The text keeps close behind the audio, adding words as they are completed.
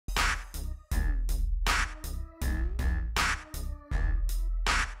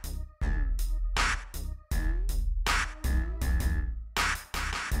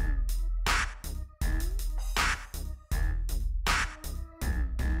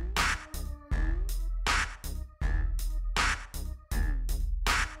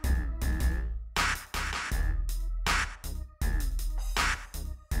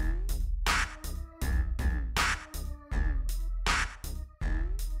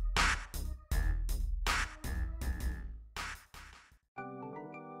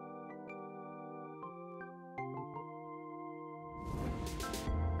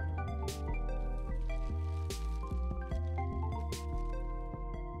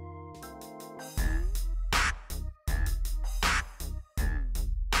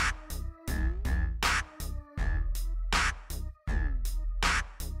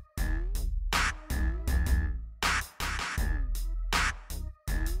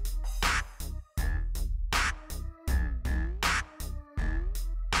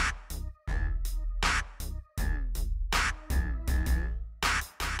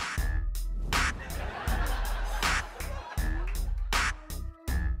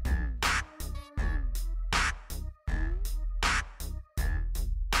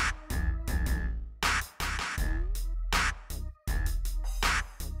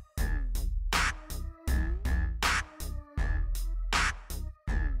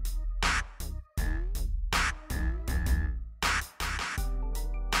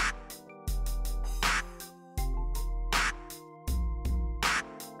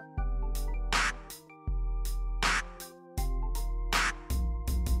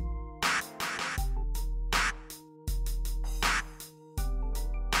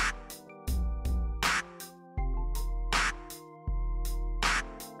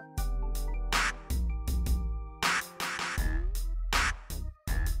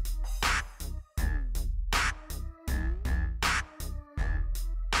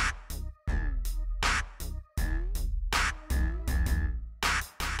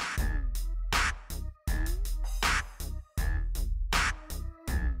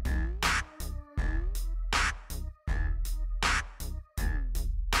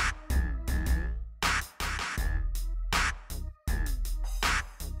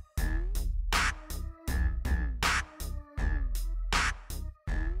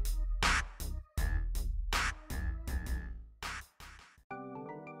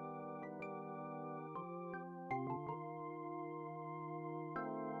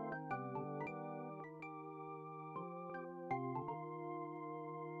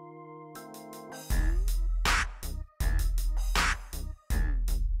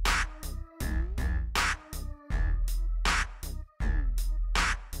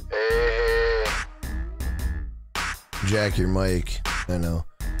Jack your mic. I know.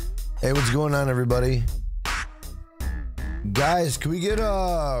 Hey, what's going on, everybody? Guys, can we get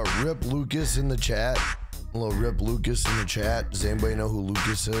Rip Lucas in the chat? A little Rip Lucas in the chat. Does anybody know who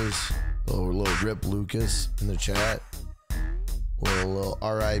Lucas is? A little Rip Lucas in the chat. A little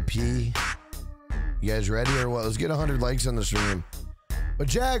RIP. You guys ready or what? Let's get 100 likes on the stream. But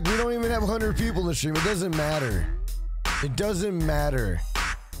Jack, we don't even have 100 people in the stream. It doesn't matter. It doesn't matter.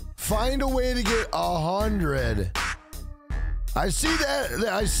 Find a way to get 100. I see that.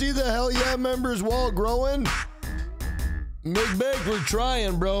 I see the Hell Yeah members wall growing. McBake, we're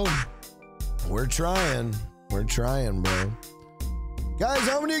trying, bro. We're trying. We're trying, bro. Guys,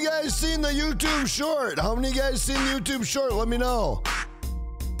 how many of you guys seen the YouTube short? How many of you guys seen the YouTube short? Let me know.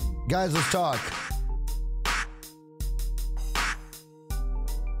 Guys, let's talk.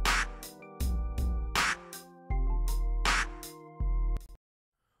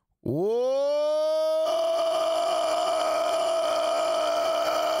 Whoa!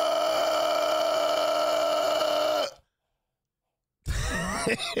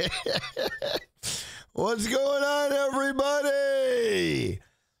 What's going on, everybody?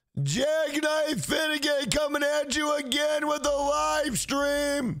 Jackknife Finnegan coming at you again with a live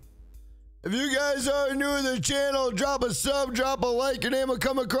stream. If you guys are new to the channel, drop a sub, drop a like. Your name will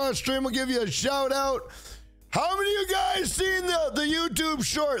come across stream. We'll give you a shout out. How many of you guys seen the YouTube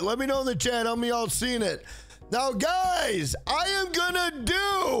short? Let me know in the chat how many of y'all seen it. Now, guys, I am gonna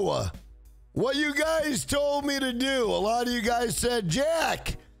do what you guys told me to do. A lot of you guys said,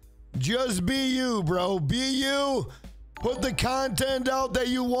 Jack, just be you, bro. Be you. Put the content out that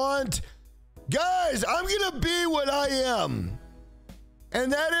you want. Guys, I'm gonna be what I am.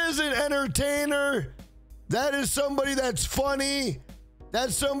 And that is an entertainer. That is somebody that's funny.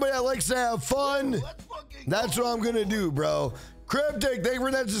 That's somebody that likes to have fun. That's what I'm gonna do, bro. Cryptic, thank you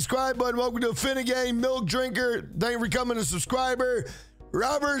for that subscribe button. Welcome to Finnegan, Milk Drinker. Thank you for becoming a subscriber.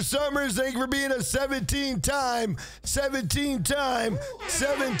 Robert Summers, thank you for being a 17-time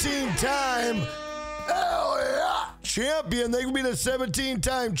hell yeah, champion. Thank you for being a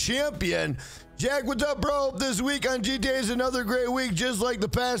 17-time champion. Jack, what's up, bro? This week on GTA is another great week, just like the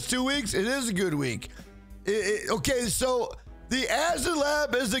past 2 weeks. It is a good week. Okay, so the Acid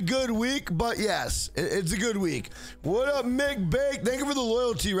Lab is a good week, but yes, it's a good week. What up, Mick Bake? Thank you for the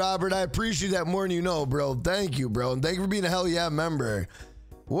loyalty, Robert. I appreciate that more than you know, bro. Thank you, bro. And thank you for being a Hell Yeah member.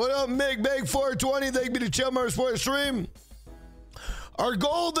 What up, Mick Bake 420? Thank you to Chumar Sports Stream. Our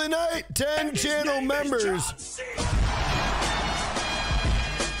goal tonight, 10 channel members.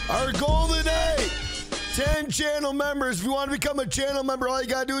 Our goal today, 10 channel members. If you want to become a channel member, all you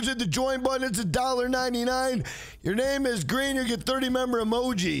got to do is hit the join button. It's $1.99. Your name is green. You get 30 member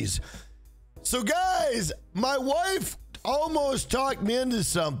emojis. So, guys, my wife almost talked me into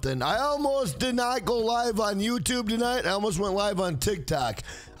something. I almost did not go live on YouTube tonight. I almost went live on TikTok.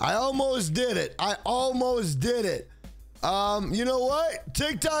 I almost did it. You know what?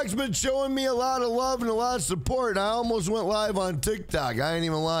 TikTok's been showing me a lot of love and a lot of support. I almost went live on TikTok. I ain't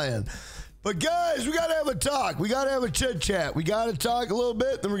even lying. But guys, we got to have a talk. We got to have a chit chat. We got to talk a little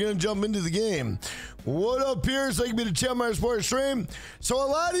bit, then we're going to jump into the game. What up, Pierce? Thank you to Chat My Sports Stream. So a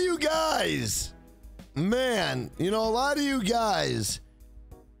lot of you guys, man, you know, a lot of you guys,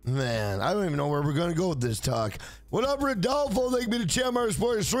 man, I don't even know where we're going to go with this talk. What up, Rodolfo? Thank you to Chat My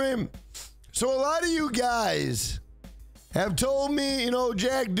Sports Stream. So a lot of you guys have told me, you know,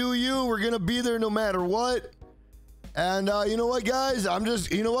 Jack, do you? We're going to be there no matter what. And you know what, guys?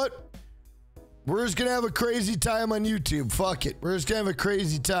 You know what? We're just going to have a crazy time on YouTube. Fuck it. We're just going to have a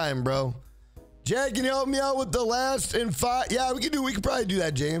crazy time, bro. Jack, can you help me out with the last and 5? Yeah, we could probably do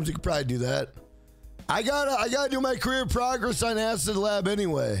that, James. We could probably do that. I gotta do my career progress on Acid Lab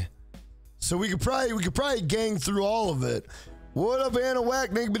anyway. So we could probably gang through all of it. What up, Anna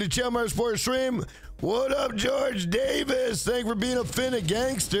Wack? Thank you to Chat My Sports Stream. What up, George Davis? Thank you for being a Finnegan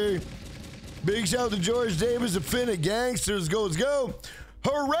gangster. Big shout out to George Davis, a Finnegan gangster. Let's go, let's go.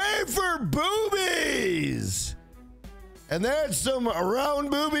 Hooray for boobies! And that's some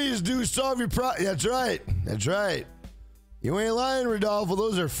round boobies do solve your problem. That's right. That's right. You ain't lying, Rodolfo.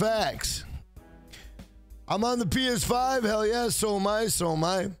 Those are facts. I'm on the PS5. Hell yeah, so am I. So am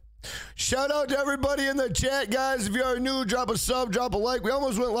I. Shout out to everybody in the chat, guys. If you are new, drop a sub, drop a like. We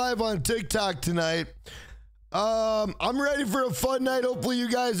almost went live on TikTok tonight. I'm ready for a fun night. Hopefully you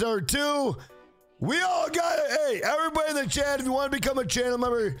guys are too. We all got it. Hey, everybody in the chat, if you want to become a channel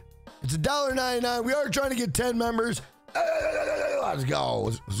member, it's $1.99. We are trying to get 10 members. Let's go.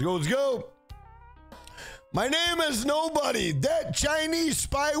 Let's go. Let's go. My name is Nobody. That Chinese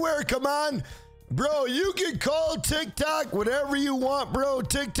spyware, come on. Bro, you can call TikTok whatever you want, bro.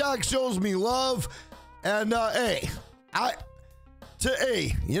 TikTok shows me love. And, hey,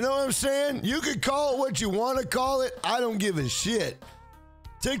 you know what I'm saying? You can call it what you want to call it. I don't give a shit.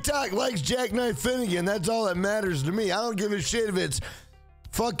 TikTok likes Jackknife Finnegan. That's all that matters to me. I don't give a shit if it's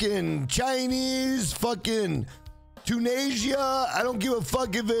fucking Chinese, fucking Tunisia. I don't give a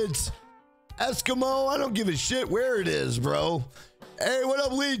fuck if it's Eskimo. I don't give a shit where it is, bro. Hey, what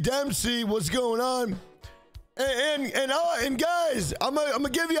up, Lee Dempsey? What's going on? And guys, I'm gonna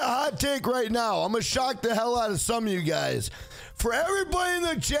give you a hot take right now. I'm gonna shock the hell out of some of you guys. For everybody in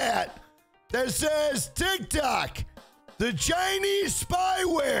the chat that says TikTok, the Chinese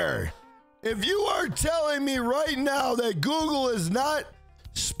spyware, if you are telling me right now that Google is not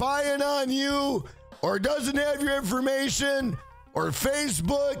spying on you or doesn't have your information or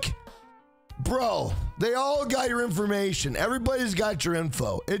Facebook, bro, they all got your information. Everybody's got your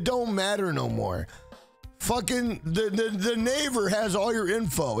info. It don't matter no more. Fucking the neighbor has all your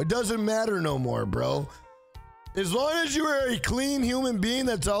info. It doesn't matter no more, bro. As long as you are a clean human being,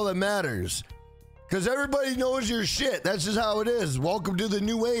 that's all that matters. Because everybody knows your shit. That's just how it is. Welcome to the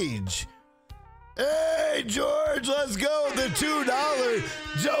new age. Hey, George, let's go. The $2.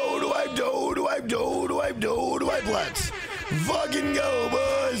 Let's fucking go,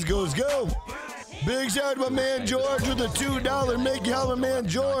 boys. Go. Big shout out to my man George with the $2. Make you holler, man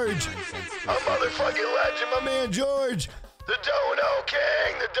George. A motherfucking legend, my man George. The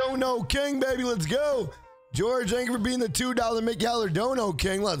Dono King, baby. Let's go. George, thank you for being the $2 Make you holler Dono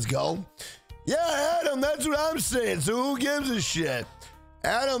King. Let's go. Yeah, Adam, that's what I'm saying. So who gives a shit?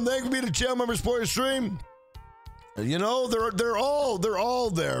 Adam, thank you for being a channel member sports stream. You know, they're all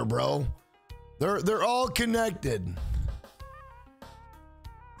there, bro. They're all connected.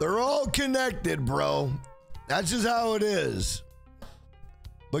 They're all connected, bro. That's just how it is.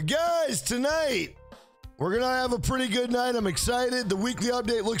 But guys, tonight we're gonna have a pretty good night. I'm excited. The weekly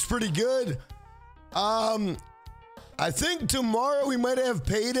update looks pretty good. I think tomorrow we might have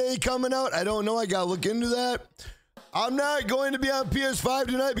Payday coming out. I don't know. I gotta look into that. I'm not going to be on PS5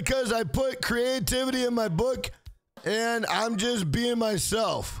 tonight because I put creativity in my book and I'm just being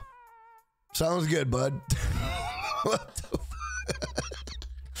myself. Sounds good, bud. What the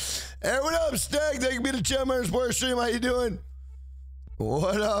Hey, what up, Stag? Thank you for being a Chat My Sports Stream. How you doing?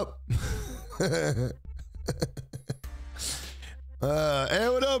 What up? Hey,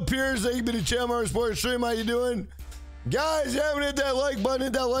 what up, Pierce? Thank you for being a Chat My Sports Stream. How you doing? Guys, you haven't hit that like button,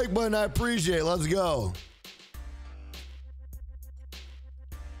 hit that like button. I appreciate it. Let's go.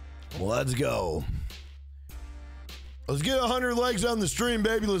 Let's go. Let's get 100 likes on the stream,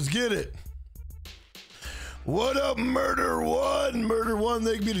 baby. Let's get it. What up, Murder One? Murder One,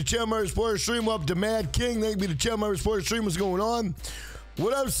 thank you to Chelmar Sports Stream. Up to Mad King, thank you to Chelmar Sports Stream. What's going on?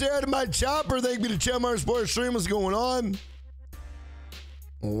 What up, Sad My Chopper? Thank you to Chelmar Sports Stream. What's going on?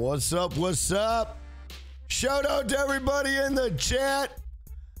 What's up? What's up? Shout out to everybody in the chat.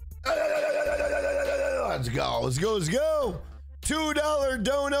 Let's go. Let's go. Let's go. $2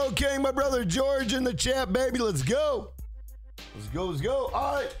 Dono King, my brother George in the chat, baby. Let's go. Let's go. Let's go.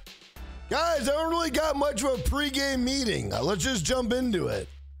 All right. Guys, I don't really got much of a pregame meeting. Let's just jump into it.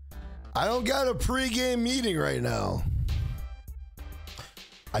 I don't got a pregame meeting right now.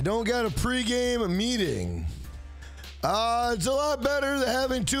 I don't got a pregame meeting. It's a lot better than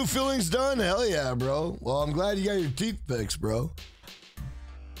having 2 fillings done. Hell yeah, bro. Well, I'm glad you got your teeth fixed, bro.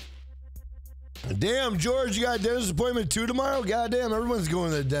 Damn, George, you got a dentist appointment too tomorrow? Goddamn, everyone's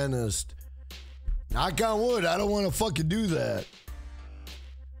going to the dentist. Knock on wood, I don't want to fucking do that.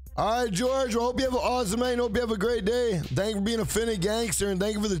 All right, George, well, hope you have an awesome night and hope you have a great day. Thank you for being a Finnegan gangster and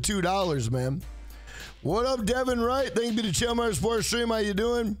thank you for the $2, man. What up, Devin Wright? Thank you to Chelmar Sports Stream. How you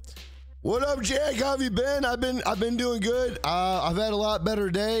doing? What up, Jack? How have you been? I've been doing good. I've had a lot better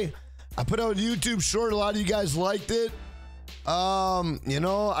day. I put out a YouTube short. A lot of you guys liked it. You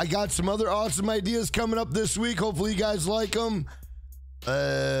know, I got some other awesome ideas coming up this week. Hopefully you guys like them.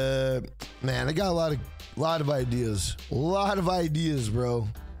 Man, I got a lot of ideas. A lot of ideas, bro.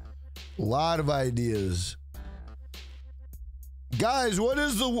 A lot of ideas. Guys,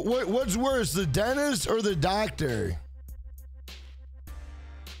 what's worse, the dentist or the doctor?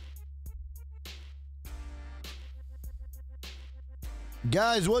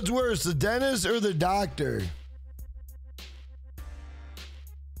 Guys, what's worse, the dentist or the doctor?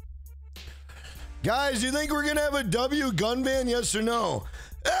 Guys, you think we're gonna have a W gun ban, yes or no?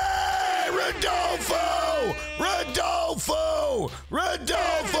 Hey, Rodolfo! Rodolfo!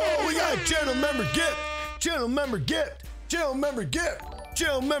 Rodolfo! We got a channel member gift! Channel member gift! Channel member gift!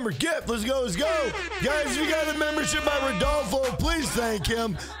 Channel member gift! Let's go, let's go! Guys, if you got a membership by Rodolfo, please thank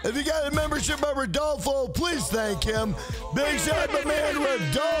him. If you got a membership by Rodolfo, please thank him. Big shout out to my man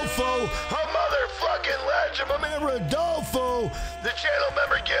Rodolfo, a motherfucking legend. My man Rodolfo, the channel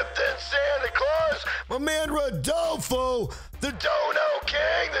member gift and Santa Claus. My man Rodolfo, the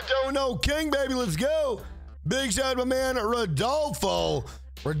Dono King, baby. Let's go. Big shout out to my man Rodolfo.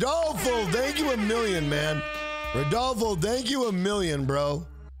 Rodolfo, thank you a million, man. Rodolfo, thank you a million, bro.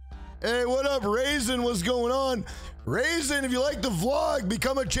 Hey, what up, Raisin? What's going on? Raisin, if you like the vlog,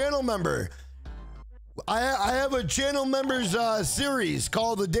 become a channel member. I have a channel members series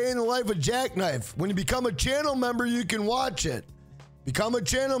called The Day in the Life of Jackknife. When you become a channel member, you can watch it. Become a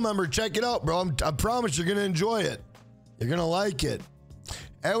channel member. Check it out, bro. I promise you're going to enjoy it. You're going to like it.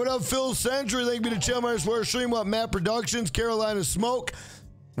 Hey, what up, Phil Century? Thank you to Chelmar Sports Stream. What up, Matt Productions, Carolina Smoke.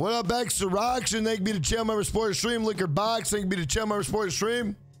 What up, Extra Roction? Thank you to Chelmar Sports Stream. Liquor Box. Thank you to Chelmar Sports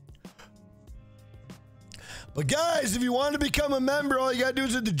Stream. But guys, if you want to become a member, all you got to do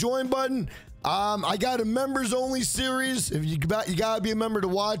is hit the join button. I got a members only series. If you gotta be a member to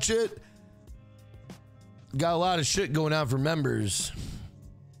watch it. Got a lot of shit going on for members.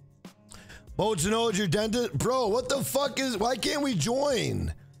 Boats and O's, your dentist, bro. What the fuck is? Why can't we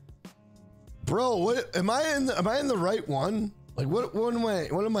join, bro? What am I in? Am I in the right one? Like what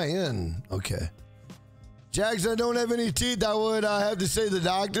am I in? Okay, Jackson, I don't have any teeth. I would have to say the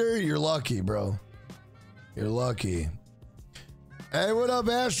doctor. You're lucky, bro. You're lucky. Hey, what up,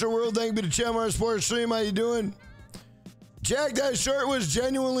 Astro World? Thank you to Chelmar Sports Stream. How you doing? Jack, that short was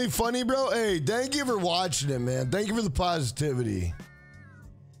genuinely funny, bro. Hey, thank you for watching it, man. Thank you for the positivity.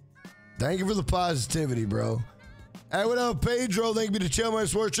 Thank you for the positivity, bro. Hey, what up, Pedro? Thank you to Chelmar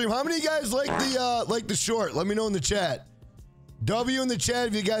Sports Stream. How many of you guys like the short? Let me know in the chat. W in the chat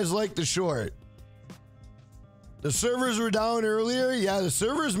if you guys like the short. The servers were down earlier. Yeah, the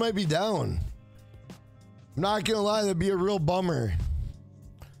servers might be down. I'm not gonna lie, that'd be a real bummer.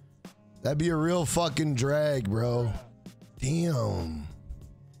 That'd be a real fucking drag, bro. Damn.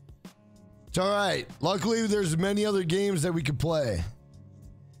 It's all right. Luckily, there's many other games that we could play.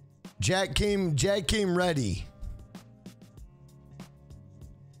 Jack came ready.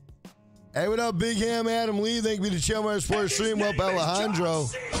 Hey, what up, Big Ham Adam Lee? Thank you to Chelmar Sports Stream. What up, Alejandro?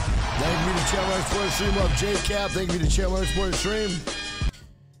 Thank you to Chelmar Sports Stream. What up, J-Cap? Thank you to Chelmar Sports Stream.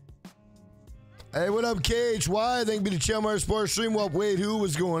 Hey, what up, KHY? Thank you to Chelmar Sports Stream. What up, Wade Who?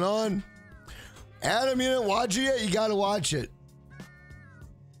 What's going on? Adam, you didn't watch it yet? You gotta watch it.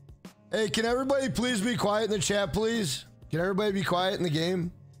 Hey, can everybody please be quiet in the chat, please? Can everybody be quiet in the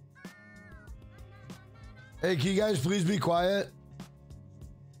game? Hey, can you guys please be quiet?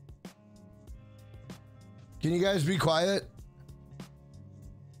 Can you guys be quiet?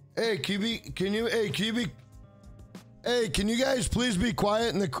 Hey, can you guys please be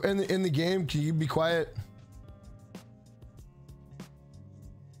quiet in the game? Can you be quiet?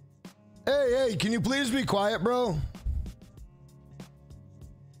 Hey, can you please be quiet, bro?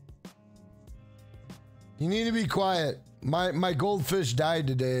 You need to be quiet. My goldfish died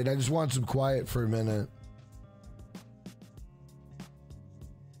today, and I just want some quiet for a minute.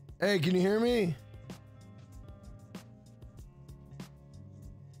 Hey, can you hear me?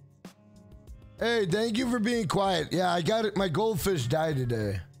 Hey, thank you for being quiet. Yeah, I got it. My goldfish died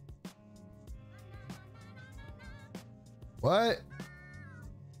today. What?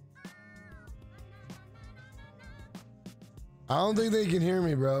 I don't think they can hear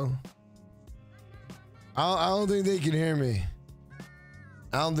me, bro. I don't think they can hear me.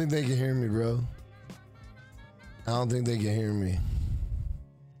 I don't think they can hear me, bro. I don't think they can hear me.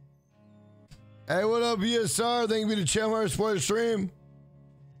 Hey, what up, BSR? Thank you to Chandler Sports Stream.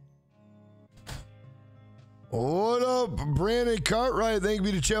 What up, Brandon Cartwright? Thank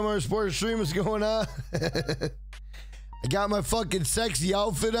you to Chandler Sports Stream. What's going on? I got my fucking sexy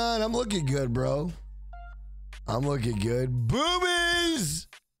outfit on. I'm looking good, bro. I'm looking good. Boobies!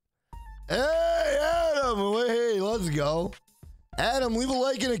 Hey, Adam! Hey, let's go. Adam, leave a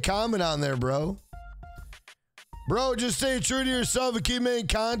like and a comment on there, bro. Bro, just stay true to yourself and keep making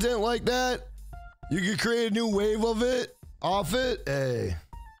content like that. You can create a new wave of it, off it. Hey,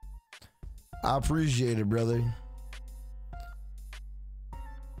 I appreciate it, brother.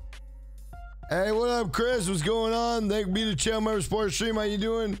 Hey, what up, Chris? What's going on? Thank you to Chandler Sports Stream. How you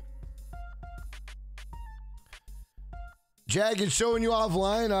doing? Jack, it's showing you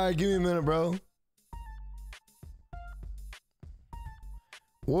offline. All right, give me a minute, bro.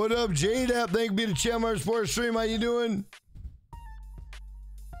 What up, J-Dap? Thank you to Chandler Sports Stream. How you doing?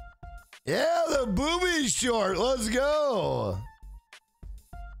 Yeah, the booby short. Let's go.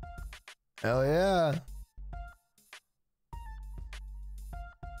 Hell yeah.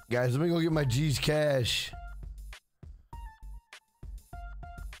 Guys, let me go get my G's cash.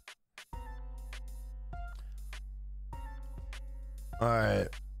 All right.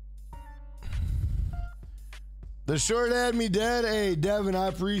 The short had me dead. Hey, Devin, I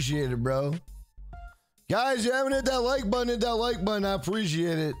appreciate it, bro. Guys, you haven't hit that like button, hit that like button. I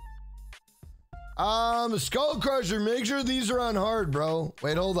appreciate it. Skull Crusher, make sure these are on hard, bro.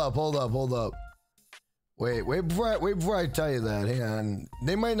 Wait, hold up. Wait before I tell you that. Hang on.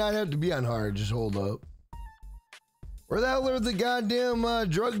 They might not have to be on hard. Just hold up. Where the hell are the goddamn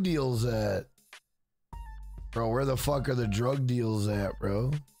drug deals at? Bro, where the fuck are the drug deals at,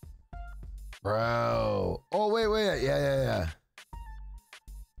 bro? Bro. Oh, wait. Yeah.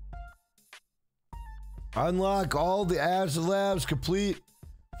 Unlock all the acid labs, complete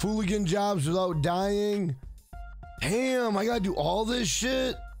Finnegan jobs without dying. Damn, I gotta do all this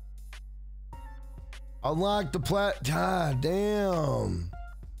shit. Unlock the God damn.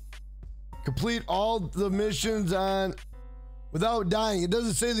 Complete all the missions on without dying. It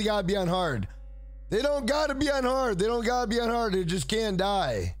doesn't say they gotta be on hard. They don't gotta be on hard. They just can't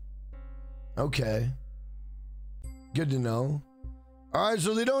die. Okay. Good to know. All right,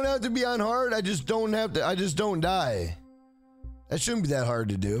 so they don't have to be on hard. I just don't die. That shouldn't be that hard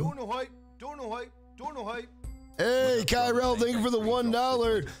to do. Don't know hype. Hey, Kyrell, thank you for the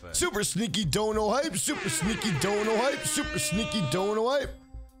 $1. Super sneaky dono hype.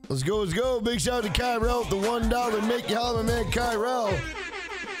 Let's go. Big shout out to Kyrell, the $1. Make you holler, man, Kyrell.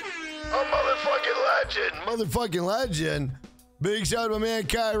 A motherfucking legend. Big shout out to my man,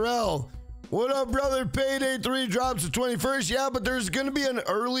 Kyrell. What up, brother? Payday 3 drops the 21st. Yeah, but there's gonna be an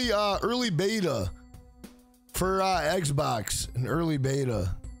early beta for Xbox. An early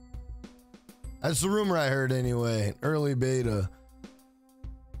beta. That's the rumor I heard anyway. Early beta.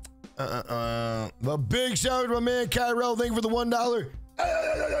 The big shout out to my man Kyrell. Thank you for the $1.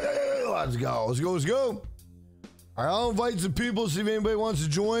 Let's go. All right, I'll invite some people, see if anybody wants to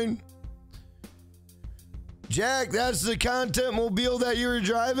join. Jack, that's the content mobile that you were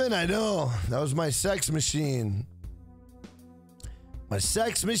driving? I know. That was my sex machine. My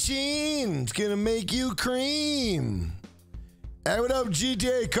sex machine. It's gonna make you cream. Hey, what up,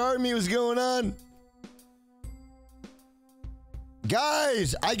 GTA Carmi? What's going on?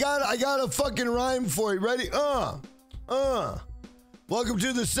 Guys, I got a fucking rhyme for you. Ready? Welcome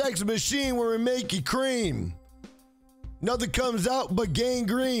to the sex machine where we make you cream. Nothing comes out but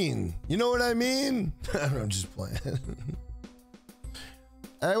gangrene. You know what I mean? I'm just playing.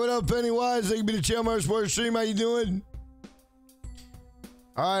 Hey, what up, Pennywise? Thank you to Chandler Sports Stream. How you doing?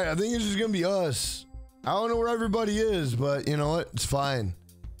 All right, I think it's just gonna be us. I don't know where everybody is, but you know what? It's fine.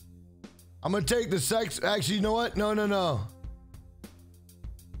 I'm gonna take the sex. Actually, you know what? No.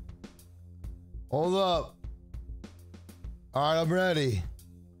 Hold up. All right, I'm ready.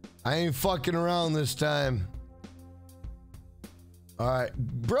 I ain't fucking around this time. All right,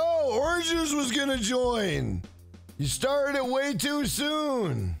 bro. Orange Juice was gonna join. You started it way too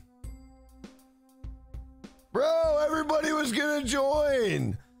soon. Bro, everybody was gonna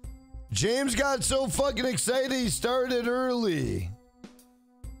join. James got so fucking excited he started early.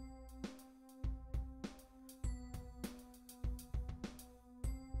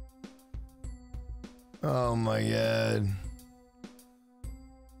 Oh my god.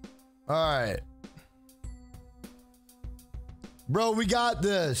 Alright. Bro, we got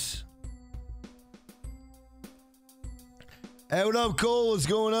this. Hey, what up, Cole? What's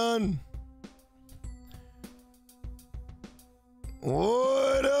going on?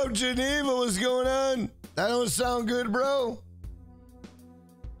 What up, Geneva? What's going on? That don't sound good, bro.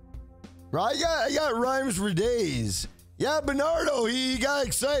 Bro, I got rhymes for days. Yeah, Bernardo, he got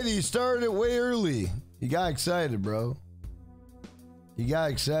excited. He started it way early. He got excited, bro. He got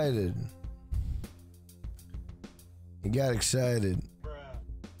excited. He got excited.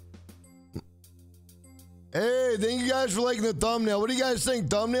 Hey, thank you guys for liking the thumbnail. What do you guys think?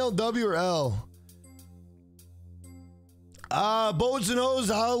 Thumbnail, W or L? Boats and Hoes,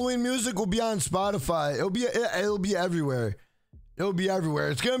 the Halloween music will be on Spotify. It'll be everywhere. It'll be everywhere.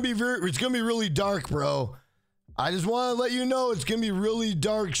 It's gonna be really dark, bro. I just want to let you know it's gonna be really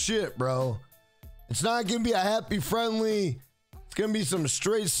dark shit, bro. It's not gonna be a happy, friendly. It's gonna be some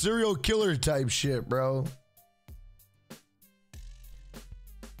straight serial killer type shit, bro.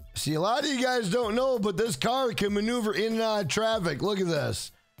 See, a lot of you guys don't know, but this car can maneuver in and out of traffic. Look at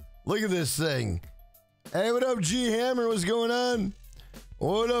this. Look at this thing. Hey, what up, G Hammer? What's going on?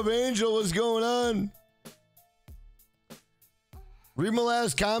 What up, Angel? What's going on? Read my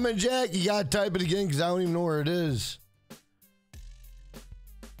last comment, Jack. You gotta type it again because I don't even know where it is.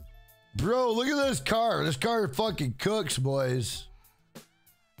 Bro, look at this car. This car fucking cooks, boys.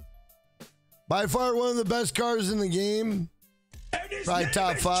 By far one of the best cars in the game. Probably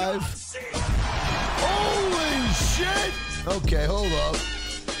top 5. Holy shit! Okay, hold up.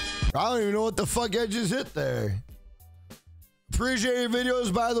 I don't even know what the fuck I just hit there. Appreciate your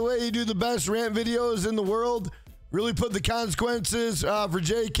videos, by the way. You do the best rant videos in the world. Really put the consequences for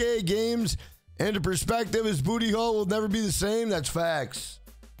JK games into perspective. His booty hole will never be the same. That's facts.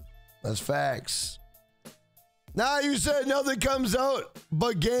 That's facts. Now you said nothing comes out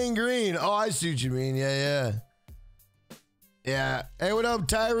but gangrene. Oh, I see what you mean. Yeah. Hey, what up,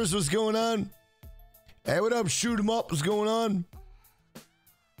 Tyrus? What's going on? Hey, what up, Shoot 'em Up? What's going on?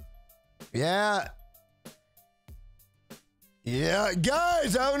 Yeah,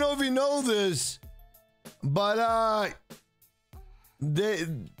 guys, I don't know if you know this, but I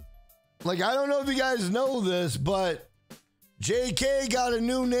don't know if you guys know this, but JK got a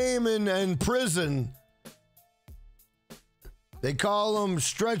new name in prison. They call him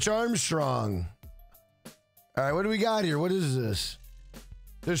Stretch Armstrong. All right, what do we got here? What is this?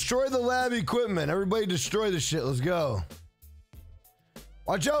 Destroy the lab equipment. Everybody destroy the shit. Let's go.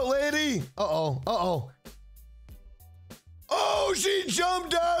 Watch out, lady. Uh-oh. Oh, she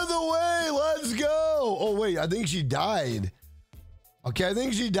jumped out of the way. Let's go. Oh, wait. I think she died. Okay, I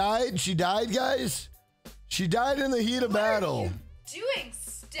think she died. She died, guys. She died in the heat of battle. What are you doing,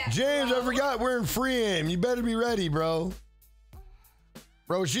 Steph? James, I forgot we're in free aim. You better be ready, bro.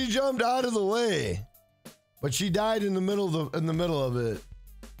 Bro, she jumped out of the way. But she died in the middle of it.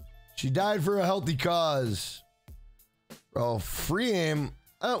 She died for a healthy cause. Bro, free aim.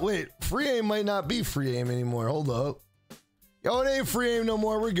 Oh, wait. Free aim might not be free aim anymore. Hold up. Yo, it ain't free aim no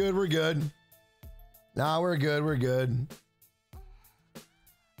more. We're good. Nah, we're good.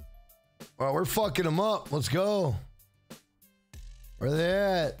 Well, we're fucking them up. Let's go. Where they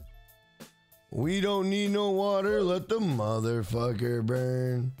at? We don't need no water. Let the motherfucker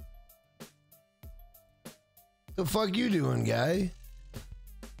burn. The fuck you doing, guy?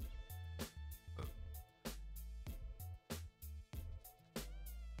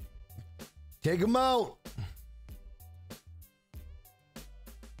 Take him out.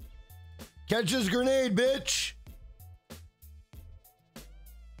 Catch his grenade, bitch.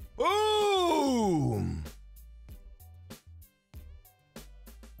 Boom.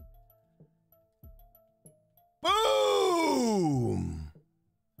 Boom.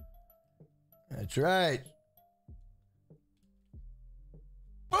 That's right.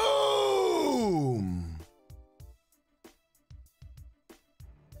 Boom.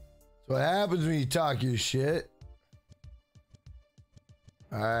 That's what happens when you talk your shit.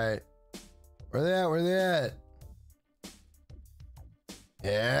 All right. Where they at?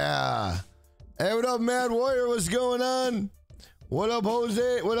 Yeah. Hey, what up, Mad Warrior? What's going on? What up,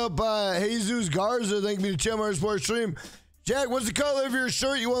 Jose? What up, Jesus Garza? Thank you to Chimar Sports Stream. Jack, what's the color of your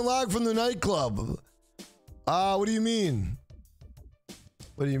shirt you unlocked from the nightclub? What do you mean?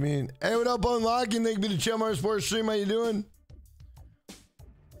 What do you mean? Hey, what up, Unlocking? Thank you to Chimar Sports Stream. How you doing?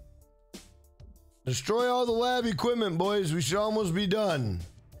 Destroy all the lab equipment, boys. We should almost be done.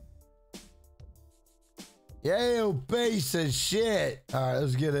 Yeah, you piece of shit. All right,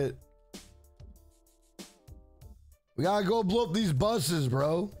 let's get it. We gotta go blow up these buses,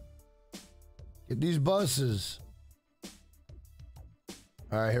 bro. Get these buses.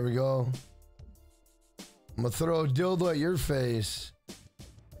 All right, here we go. I'm gonna throw a dildo at your face.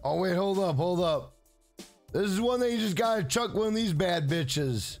 Oh, wait, hold up, hold up. This is one that you just gotta chuck one of these bad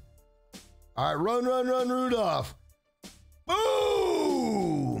bitches. All right, run, run, run, Rudolph.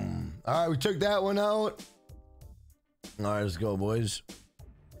 Boom! All right, we took that one out. All right, let's go, boys.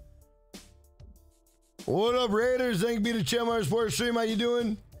 What up, Raiders? Thank you to Chimar Sports Stream. How you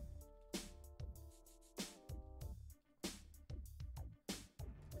doing?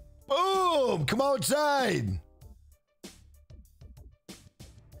 Boom! Come outside.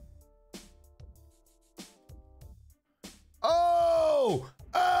 Oh!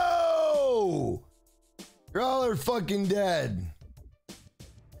 Oh! Y'all are fucking dead.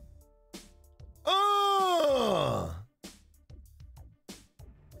 Oh!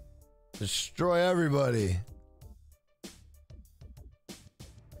 Destroy everybody.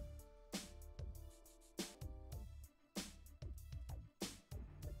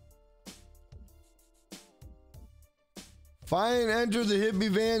 Find and enter the hippie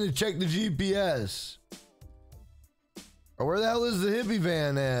van to check the GPS. Or where the hell is the hippie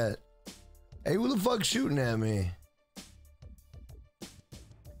van at? Hey, who the fuck's shooting at me?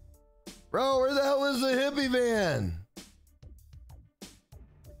 Bro, where the hell is the hippie van?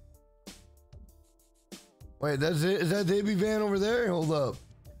 Wait, that's it? Is that the hippie van over there? Hold up.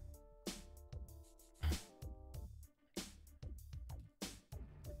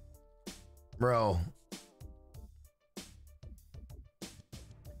 Bro.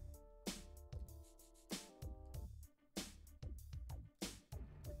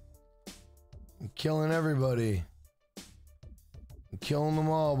 I'm killing everybody. I'm killing them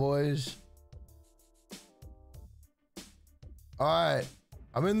all, boys. All right.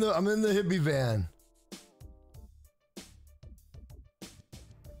 I'm in the hippie van.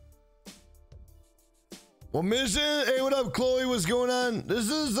 Well, mission. Hey, what up, Chloe? What's going on? This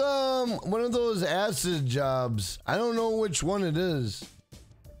is one of those acid jobs. I don't know which one it is.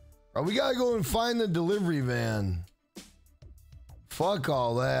 Right, we gotta go and find the delivery van. Fuck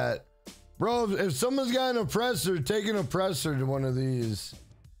all that, bro. If someone's got an oppressor, take an oppressor to one of these.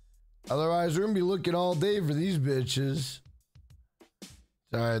 Otherwise, we're gonna be looking all day for these bitches.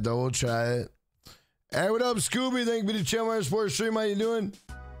 All right, though, we'll try it. Hey, what up, Scooby? Thank you to Chimar Sports Stream. How you doing?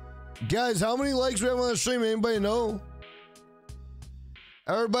 Guys, how many likes we have on the stream? Anybody know?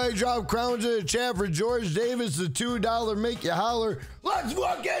 Everybody drop crowns in the chat for George Davis, the $2 make you holler. Let's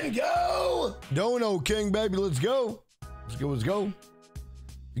fucking go! Dono King, baby, let's go. Let's go, let's go.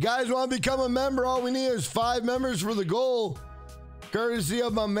 If you guys want to become a member, all we need is 5 members for the goal. Courtesy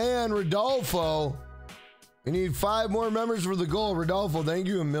of my man, Rodolfo. We need 5 more members for the goal. Rodolfo, thank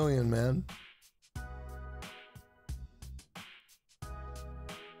you a million, man.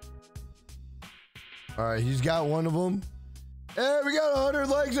 All right, he's got one of them. Hey, we got 100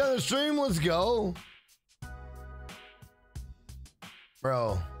 likes on the stream. Let's go.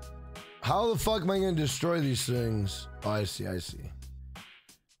 Bro, how the fuck am I going to destroy these things? Oh, I see, I see.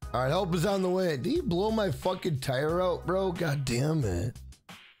 All right, help is on the way. Did he blow my fucking tire out, bro? God damn it.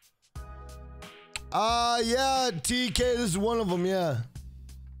 Yeah, TK, this is one of them, yeah.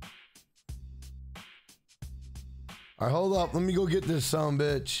 All right, hold up. Let me go get this son of a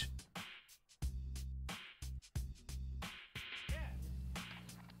bitch.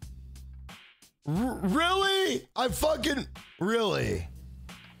 Really? I fucking... Really?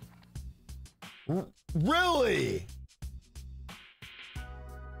 Really?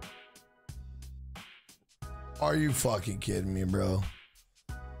 Are you fucking kidding me, bro?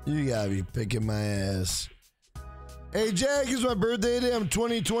 You gotta be picking my ass. Hey, Jack, it's my birthday today. I'm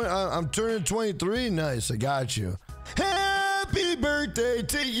I'm turning 23. Nice, I got you. Happy birthday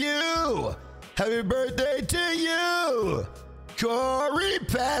to you. Happy birthday to you. Corey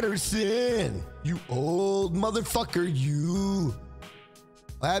Patterson. You old motherfucker, you.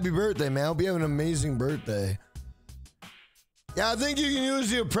 Well, happy birthday, man. I hope you have an amazing birthday. Yeah, I think you can use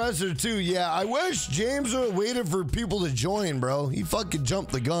the oppressor too. Yeah, I wish James would have waited for people to join, bro. He fucking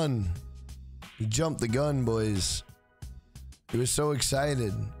jumped the gun. He jumped the gun, boys. He was so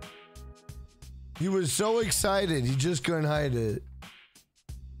excited. He was so excited, he just couldn't hide it.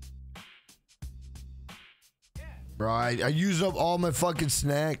 Bro, I used up all my fucking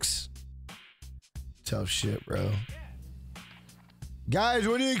snacks. Tough shit, bro. Guys,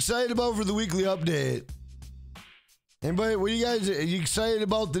 what are you excited about for the weekly update? Anybody, are you excited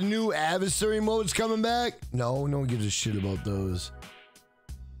about the new adversary modes coming back? No, no one gives a shit about those.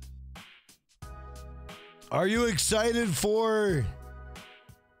 Are you excited for...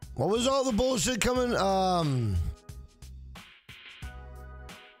 What was all the bullshit coming?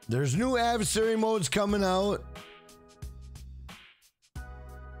 There's new adversary modes coming out.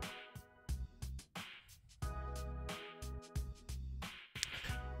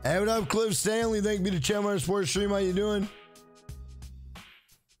 Hey, what up, Cliff Stanley? Thank you to Chandler Sports Stream. How you doing?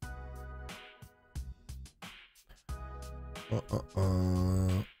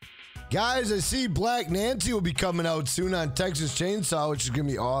 Guys, I see Black Nancy will be coming out soon on Texas Chainsaw, which is gonna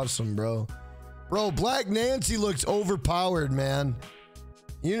be awesome, bro. Bro, Black Nancy looks overpowered, man.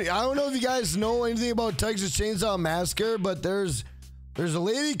 I don't know if you guys know anything about Texas Chainsaw Massacre, but there's a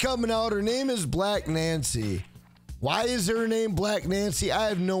lady coming out. Her name is Black Nancy. Why is her name Black Nancy? I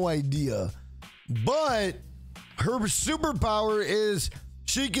have no idea. But her superpower is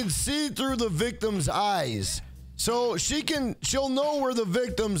she can see through the victim's eyes. So she'll know where the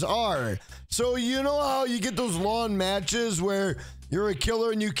victims are. So you know how you get those lawn matches where you're a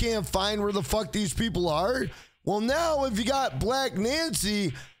killer and you can't find where the fuck these people are? Well, now if you got Black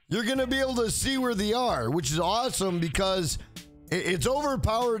Nancy, you're gonna be able to see where they are, which is awesome because it's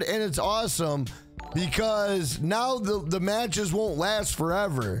overpowered and it's awesome. Because now the matches won't last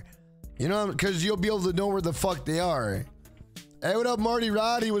forever. You know, because you'll be able to know where the fuck they are. Hey, what up, Marty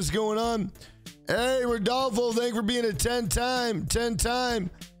Roddy? What's going on? Hey, Rodolfo, thank you for being a 10-time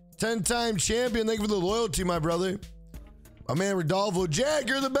champion. Thank you for the loyalty, my brother. My man, Rodolfo. Jack,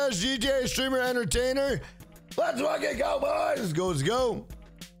 you're the best DJ, streamer, entertainer. Let's fucking go, boys. Let's go.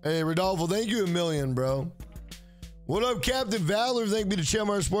 Hey, Rodolfo, thank you a million, bro. What up, Captain Valor? Thank you to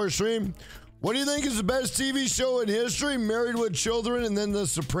Chandler Sports Stream. What do you think is the best TV show in history? Married with Children and then The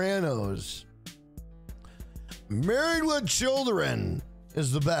Sopranos. Married with Children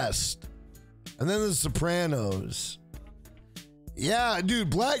is the best. And then The Sopranos. Yeah, dude,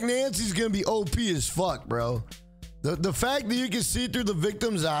 Black Nancy's gonna be OP as fuck, bro. The fact that you can see through the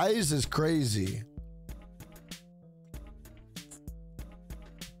victim's eyes is crazy.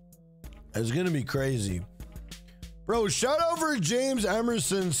 It's gonna be crazy. Bro, shout out for James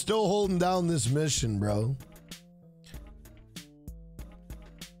Emerson still holding down this mission, bro.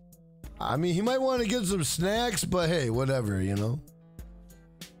 I mean, he might want to get some snacks, but hey, whatever, you know.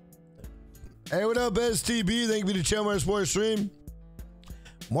 Hey, what up, STB? Thank you to Chandler Sports Stream.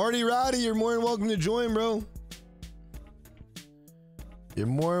 Marty Roddy, you're more than welcome to join, bro. You're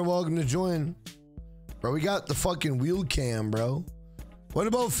more than welcome to join. Bro, we got the fucking wheel cam, bro. What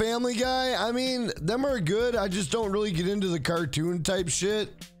about Family Guy? I mean, them are good. I just don't really get into the cartoon type shit.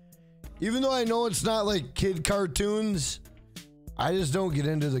 Even though I know it's not like kid cartoons, I just don't get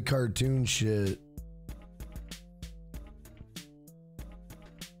into the cartoon shit.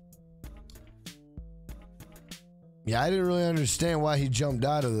 Yeah, I didn't really understand why he jumped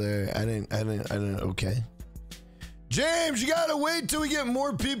out of there. I didn't, okay. James, you gotta wait till we get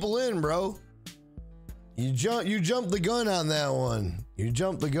more people in, bro. You jumped the gun on that one. You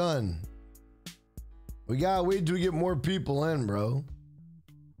jumped the gun. We gotta wait till we get more people in, bro.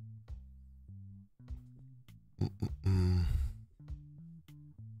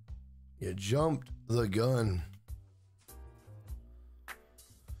 You jumped the gun.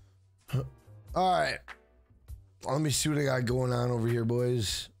 All right. Let me see what I got going on over here,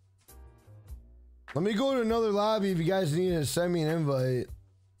 boys. Let me go to another lobby if you guys need to send me an invite.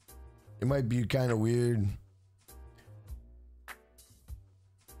 It might be kind of weird.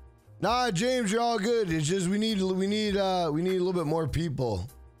 Nah, James, you're all good. It's just we need a little bit more people.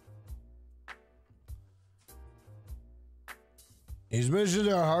 These missions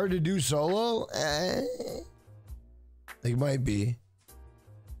are hard to do solo. They might be.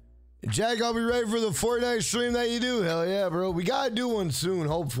 Jack, I'll be ready for the Fortnite stream that you do. Hell yeah, bro. We gotta do one soon.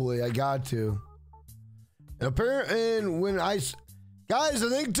 Hopefully, I got to. And apparently, guys, I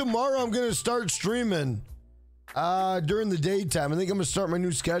think tomorrow I'm gonna start streaming. During the daytime. I think I'm gonna start my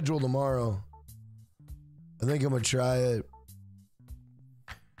new schedule tomorrow. I think I'm gonna try it.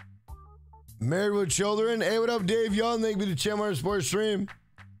 Married with Children. Hey, what up, Dave Young? Thank you to Chandler Sports Stream.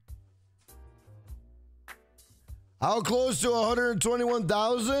 How close to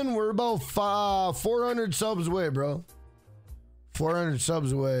 121,000? We're about 400 subs away, bro. 400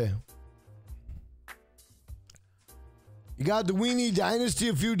 subs away. You got the Weenie Dynasty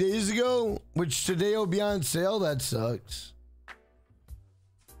a few days ago, which today will be on sale. That sucks.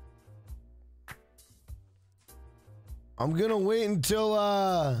 I'm gonna wait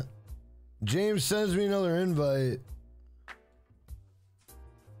until James sends me another invite.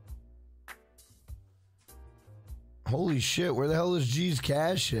 Holy shit, where the hell is G's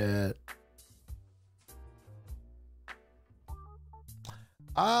cash at?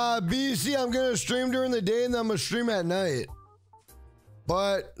 BC, I'm gonna stream during the day and then I'm gonna stream at night.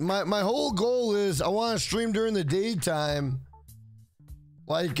 But my whole goal is I want to stream during the daytime.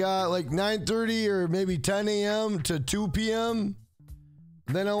 Like 9:30 or maybe 10 a.m. to 2 p.m.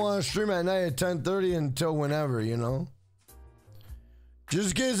 Then I want to stream at night at 10:30 until whenever, you know? Just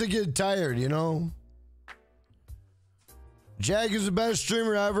in case I get tired, you know? Jack is the best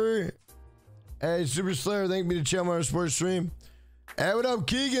streamer ever. Hey, Super Slayer, thank me to Channel Motorsports Sports stream. Hey, what up,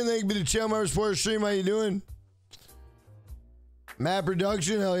 Keegan? Thank me to Channel Motorsports Sports stream. How you doing? Matt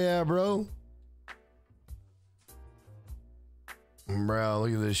Production, hell yeah, bro. Bro,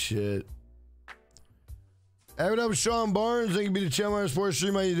 look at this shit. Hey, what up, Sean Barnes? Thank you to Channel Motorsports Sports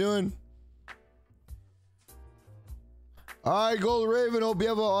stream. How you doing? All right, Gold Raven. Hope you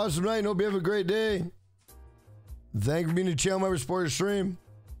have an awesome night. Hope you have a great day. Thank you for being to Channel Motorsports Sports stream.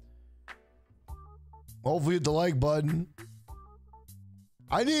 Hopefully hit the like button.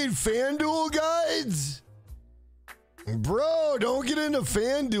 I need FanDuel guides. Bro, don't get into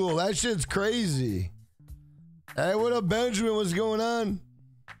FanDuel. That shit's crazy. Hey, what up, Benjamin? What's going on?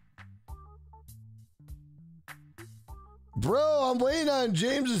 Bro, I'm waiting on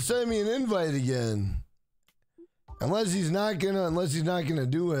James to send me an invite again. Unless he's not gonna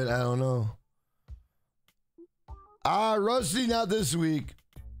do it, I don't know. Rusty, not this week.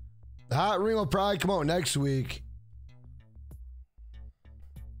 The Hot Ring will probably come out next week.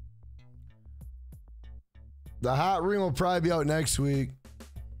 The Hot Ring will probably be out next week.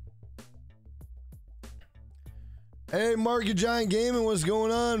 Hey, Marky Giant Gaming, what's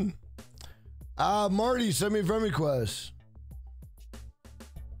going on? Marty, send me a friend request.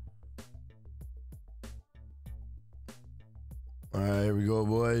 All right, here we go,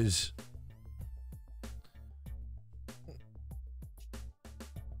 boys.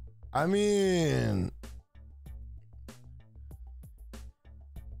 I mean,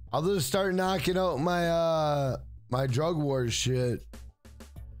 I'll just start knocking out my my drug war shit.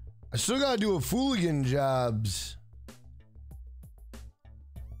 I still gotta do a Fooligan jobs.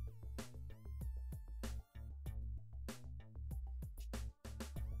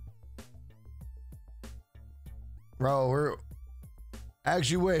 Bro, we're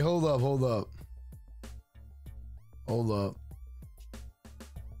actually wait, hold up. Hold up.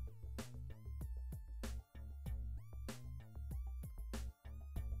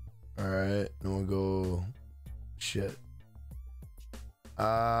 All right, then we'll go shit.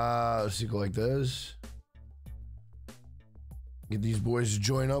 Let's see, go like this. Get these boys to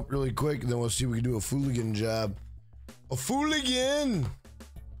join up really quick, and then we'll see if we can do a Fooligan job. A Fooligan!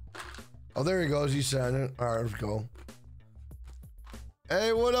 Oh, there he goes. He's signing it. All right, let's go.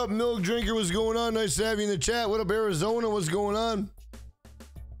 Hey, what up, Milk Drinker? What's going on? Nice to have you in the chat. What up, Arizona? What's going on?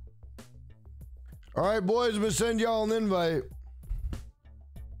 All right, boys, I'm gonna send y'all an invite.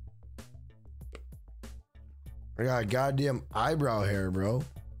 I got goddamn eyebrow hair, bro.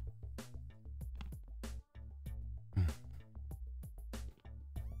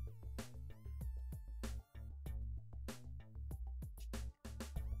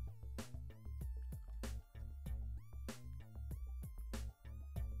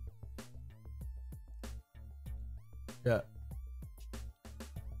 Yeah.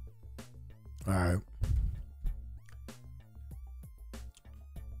 All right.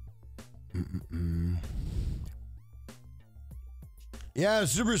 Yeah,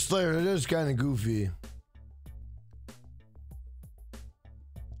 Super Slayer, it is kind of goofy.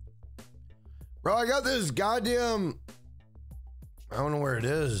 Bro, I got this goddamn... I don't know where it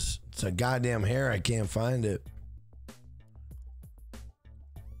is. It's a goddamn hair. I can't find it.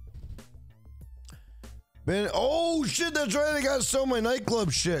 Man, oh shit, that's right. I got some of my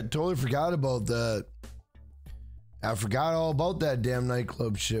nightclub shit. Totally forgot about that. I forgot all about that damn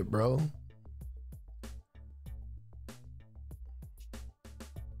nightclub shit, bro.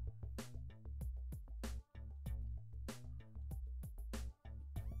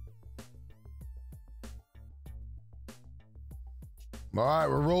 All right,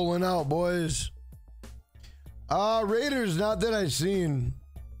 we're rolling out, boys. Raiders, not that I've seen.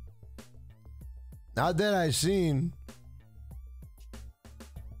 Not that I've seen.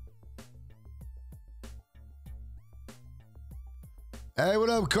 Hey, what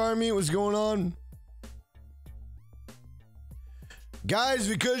up, Carmi? What's going on? Guys, if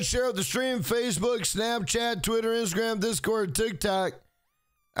you could share out the stream, Facebook, Snapchat, Twitter, Instagram, Discord, TikTok.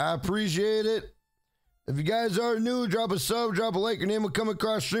 I appreciate it. If you guys are new, drop a sub, drop a like. Your name will come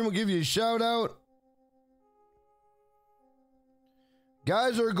across stream. We'll give you a shout out.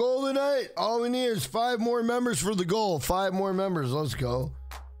 Guys, our goal tonight, all we need is 5 more members for the goal. 5 more members. Let's go.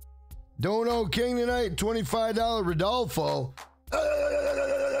 Dono King tonight, $25 Rodolfo.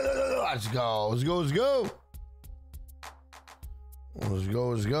 Let's go. Let's go. Let's go. Let's go.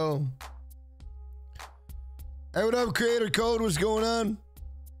 Let's go. Hey, what up, Creator Code? What's going on?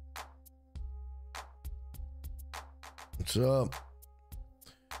 What's up?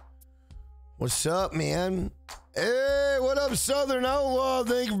 What's up, man? Hey, what up, Southern Outlaw?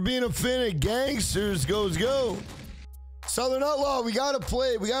 Thank you for being a fan of Gangsters. Goes go. Southern Outlaw, we gotta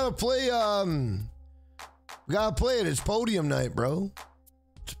play. We gotta play it. It's podium night, bro.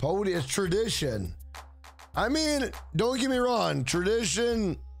 It's podium. It's tradition. I mean, don't get me wrong.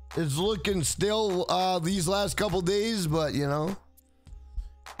 Tradition is looking still these last couple days, but you know.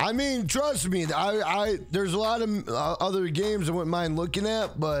 I mean, trust me. There's a lot of other games I wouldn't mind looking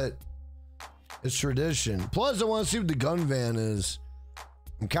at, but it's tradition. Plus, I want to see what the gun van is.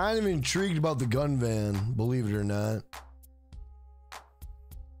 I'm kind of intrigued about the gun van, believe it or not.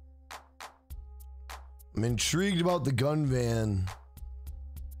 I'm intrigued about the gun van.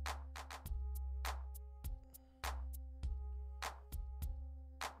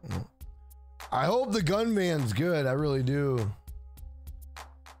 I hope the gun van's good. I really do.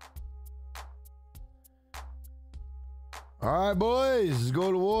 All right, boys, let's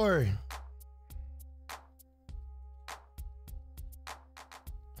go to war.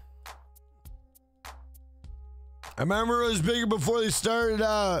 I remember it was bigger before they started.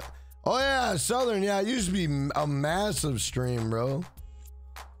 Oh yeah, Southern. Yeah, it used to be a massive stream, bro.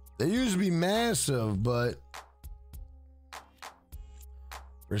 They used to be massive, but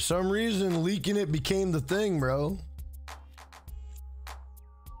for some reason, leaking it became the thing, bro.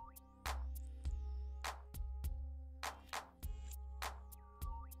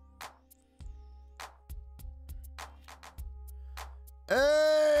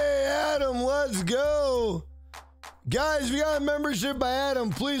 Hey, Adam, let's go. Guys, if you got a membership by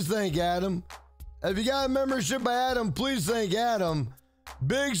Adam, please thank Adam. If you got a membership by Adam, please thank Adam.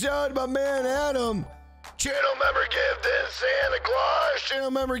 Big shout out to my man Adam. Channel member gift is Santa Claus.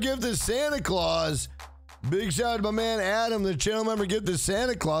 Channel member gift is Santa Claus. Big shout out to my man Adam. The channel member gift is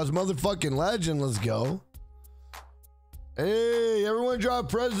Santa Claus. Motherfucking legend. Let's go. Hey, everyone drop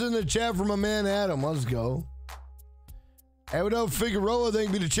presents in the chat for my man Adam. Let's go. Hey, what up, Figueroa? Thank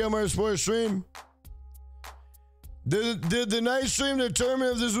you for the channel member sports stream. Did the night stream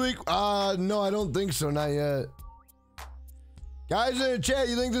determine if this week? No, I don't think so. Not yet. Guys in the chat,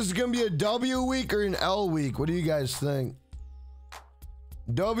 you think this is going to be a W week or an L week? What do you guys think?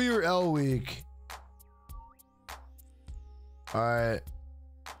 W or L week? All right.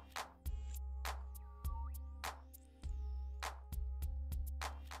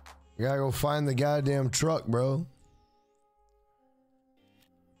 You gotta go find the goddamn truck, bro.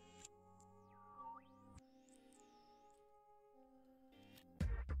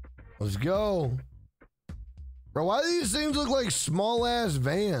 Let's go. Bro, why do these things look like small ass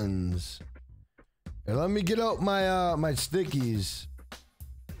vans? Here, let me get out my my stickies.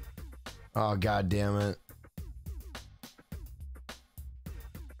 Oh, god damn it.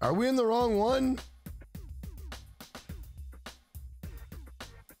 Are we in the wrong one?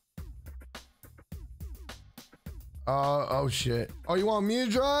 Oh shit. Oh, you want me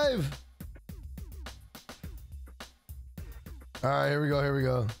to drive? All right, here we go. Here we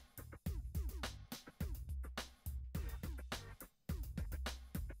go.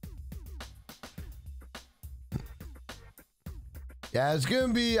 Yeah, it's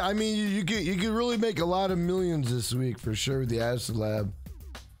gonna be. I mean, you could really make a lot of millions this week for sure with the Acid Lab.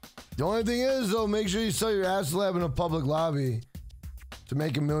 The only thing is, though, make sure you sell your Acid Lab in a public lobby to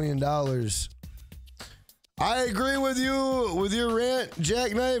make $1 million. I agree with you with your rant,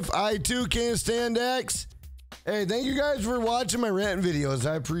 Jackknife. I too can't stand X. Hey, thank you guys for watching my rant videos.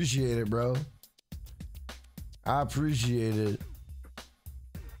 I appreciate it, bro. I appreciate it.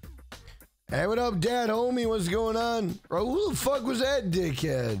 Hey, what up, Dad, homie? What's going on? Bro, who the fuck was that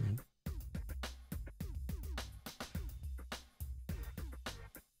dickhead?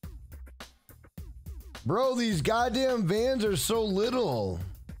 Bro, these goddamn vans are so little.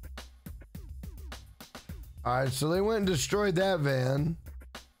 All right, so they went and destroyed that van.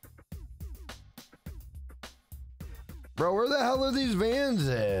 Bro, where the hell are these vans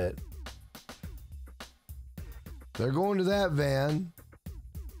at? They're going to that van.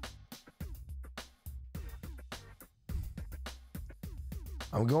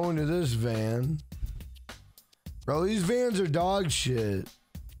 I'm going to this van. Bro, these vans are dog shit.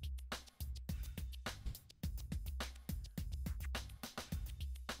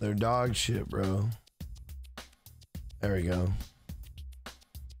 They're dog shit, bro. There we go.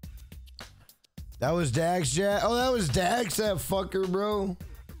 That was Dax, Jack. Oh, that was Dax, that fucker, bro.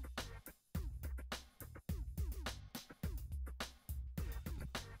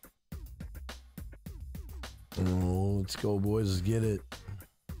 Oh, let's go, boys. Let's get it.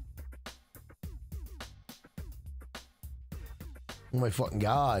 Oh my fucking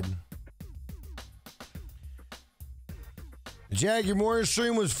God. Jack, your morning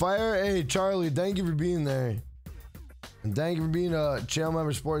stream was fire. Hey, Charlie, thank you for being there. And thank you for being a channel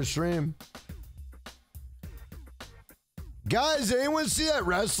member supporting stream. Guys, did anyone see that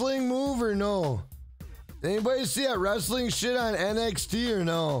wrestling move or no? Did anybody see that wrestling shit on NXT or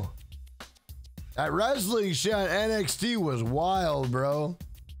no? That wrestling shit on NXT was wild, bro.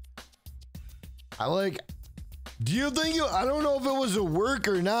 Do you think I don't know if it was a work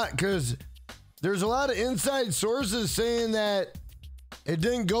or not, because there's a lot of inside sources saying that it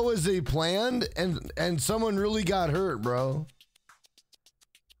didn't go as they planned and someone really got hurt, bro.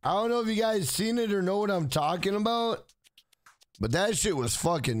 I don't know if you guys seen it or know what I'm talking about, but that shit was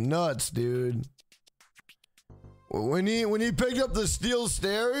fucking nuts, dude. When he picked up the steel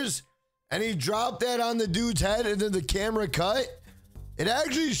stairs and he dropped that on the dude's head and then the camera cut, it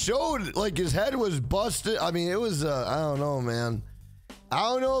actually showed like his head was busted. I mean, it was I don't know, man. I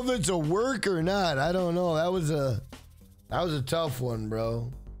don't know if it's a work or not. I don't know. That was a tough one,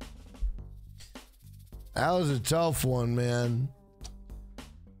 bro. That was a tough one, man.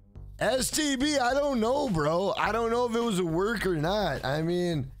 STB, I don't know, bro. I don't know if it was a work or not. I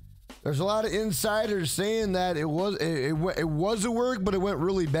mean, there's a lot of insiders saying that it was a work, but it went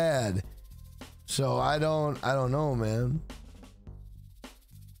really bad. So I don't know, man.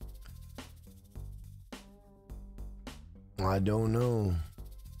 I don't know.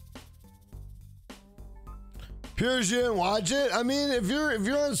 Piers, you didn't watch it? I mean, if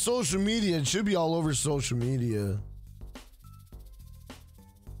you're on social media, it should be all over social media.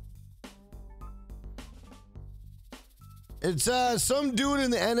 It's some dude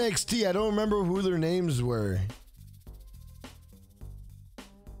in the NXT. I don't remember who their names were.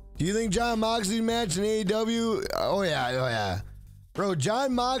 Do you think John Moxley match in AEW? Oh yeah. Bro,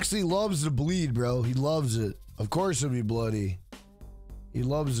 John Moxley loves to bleed, bro. He loves it. Of course it'll be bloody. He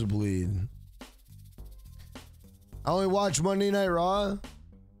loves to bleed. I only watch Monday Night Raw.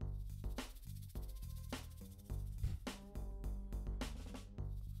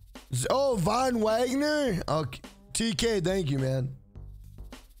 Oh, Von Wagner? Okay. TK, thank you, man.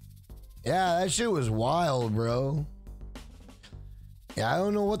 Yeah, that shit was wild, bro. Yeah, I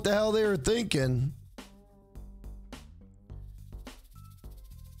don't know what the hell they were thinking.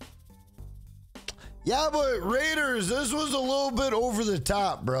 Yeah, but Raiders, this was a little bit over the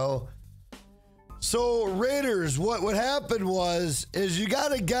top, bro. So Raiders, what happened is you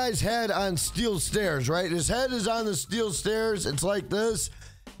got a guy's head on steel stairs, right? His head is on the steel stairs. It's like this.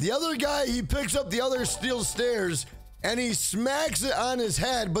 The other guy, he picks up the other steel stairs and he smacks it on his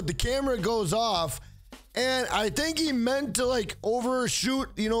head, but the camera goes off. And I think he meant to like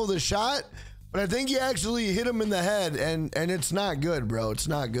overshoot, the shot, but I think he actually hit him in the head, and it's not good, bro. It's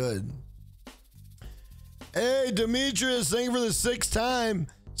not good. Hey, Demetrius, thank you for the six-time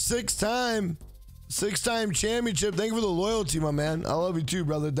championship. Thank you for the loyalty, my man. I love you too,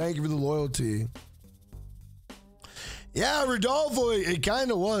 brother. Thank you for the loyalty. Yeah, Rodolfo, it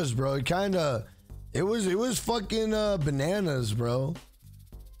kind of was, bro. It was fucking bananas, bro.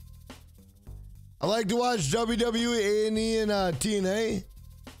 I like to watch WWE, A&E, and TNA.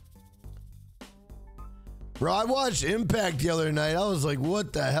 Bro, I watched Impact the other night. I was like,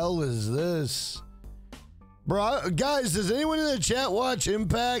 what the hell is this? Bro, guys, does anyone in the chat watch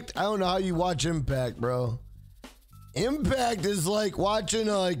Impact? I don't know how you watch Impact, bro. Impact is like watching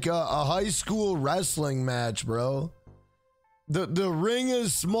a high school wrestling match, bro. The ring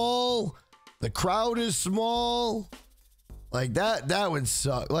is small. The crowd is small. Like that would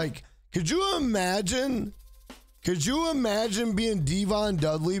suck. Like, could you imagine being Devon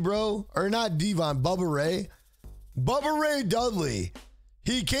Dudley, bro? Or not Devon, Bubba Ray. Bubba Ray Dudley.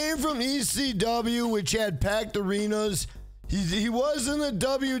 He came from ECW, which had packed arenas. He was in the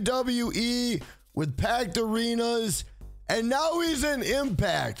WWE with packed arenas. And now he's in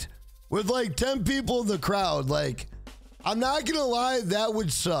Impact with like 10 people in the crowd. Like, I'm not going to lie, that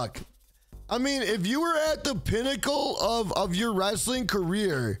would suck. I mean, if you were at the pinnacle of your wrestling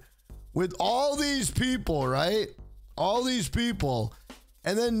career with all these people, right? All these people.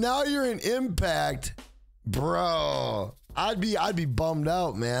 And then now you're in Impact. Bro, I'd be bummed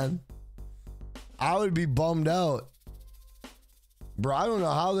out, man. I would be bummed out. Bro, I don't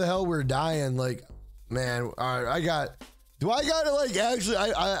know how the hell we're dying. Like, man, all right, do I gotta like actually,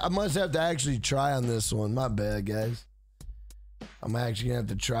 I must have to actually try on this one. My bad, guys. I'm actually gonna have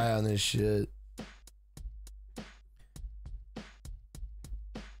to try on this shit.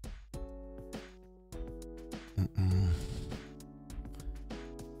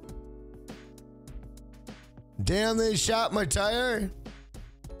 Damn, they shot my tire.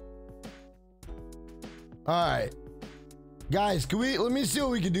 All right, guys, let me see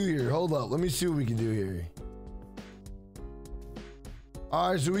what we can do here. Hold up, let me see what we can do here.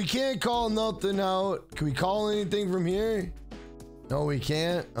 All right, so we can't call nothing out. Can we call anything from here? No, we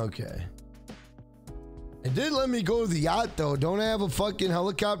can't. Okay. It did let me go to the yacht though. Don't I have a fucking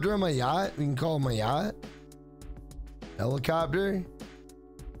helicopter on my yacht? We can call my yacht helicopter.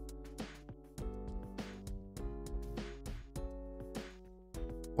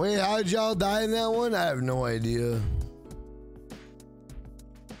 Wait, how did y'all die in that one? I have no idea.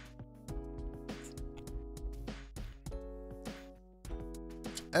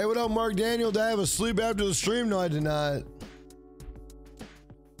 Hey, what up, Mark Daniel? Did I have a sleep after the stream? No, I did not.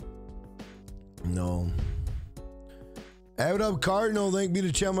 No. Hey, what up, Cardinal? Thank you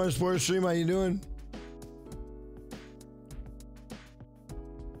to Chandler Sports Stream. How you doing?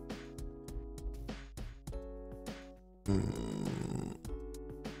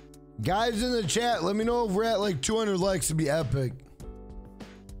 Guys in the chat, let me know if we're at like 200 likes. It'd be epic.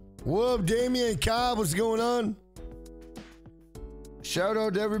 What up, Damian Cobb? What's going on? Shout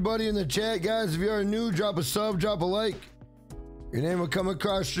out to everybody in the chat, guys. If you are new, drop a sub, drop a like. Your name will come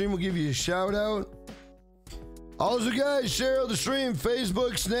across stream. We'll give you a shout out. Also, guys, share out the stream.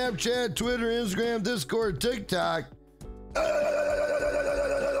 Facebook, Snapchat, Twitter, Instagram, Discord, TikTok.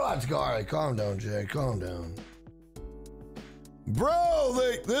 Let's go. All right, calm down, Jack. Calm down. Bro,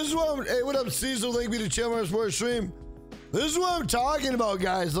 like, this is what I'm, hey, what up, Cecil? Thank you to Chandler Sports Stream. This is what I'm talking about,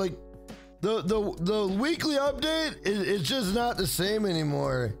 guys. Like, the weekly update it's just not the same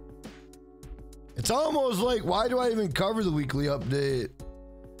anymore. It's almost like, why do I even cover the weekly update?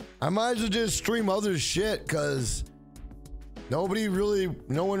 I might as well just stream other shit, because no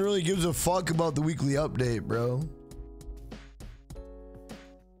one really gives a fuck about the weekly update, bro.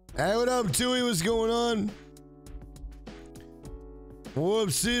 Hey, what up, Tui? What's going on? What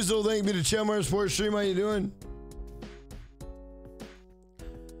up, Cecil? Thank you to Chandler Sports Stream. How you doing?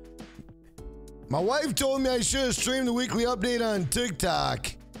 My wife told me I should have streamed the weekly update on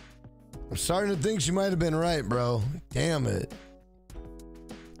TikTok. I'm starting to think she might have been right, bro. Damn it.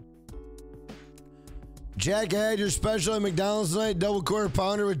 Jack, I had your special at McDonald's tonight. Double quarter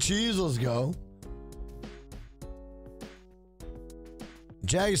pounder with cheese. Let's go.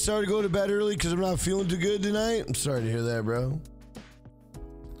 Jack, started to go to bed early because I'm not feeling too good tonight. I'm sorry to hear that, bro.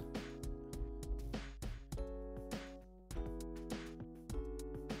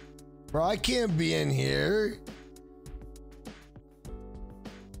 Bro, I can't be in here.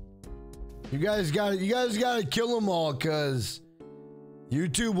 You guys gotta kill them all, cause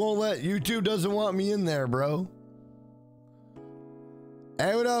YouTube doesn't want me in there, bro.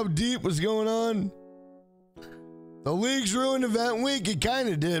 Hey, what up, Deep? What's going on? The league's ruined event week. It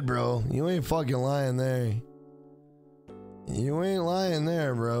kinda did, bro. You ain't fucking lying there. You ain't lying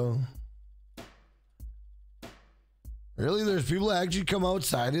there, bro. Really? There's people that actually come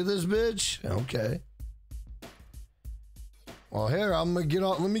outside of this bitch? Okay. Well, here, let me get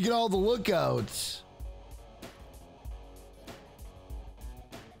all the lookouts.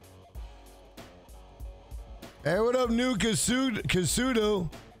 Hey, what up, new Kasudo?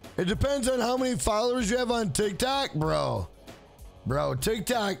 It depends on how many followers you have on TikTok, bro. Bro,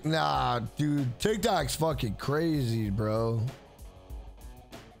 TikTok, nah, dude. TikTok's fucking crazy, bro.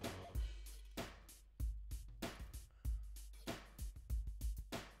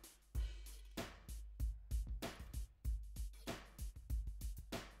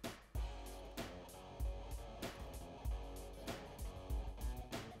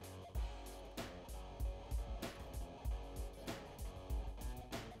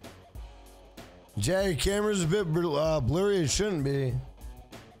 Jay, your camera's a bit blurry. It shouldn't be.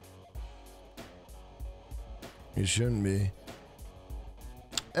 It shouldn't be.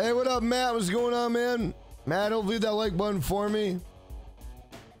 Hey, what up, Matt? What's going on, man? Matt, don't leave that like button for me.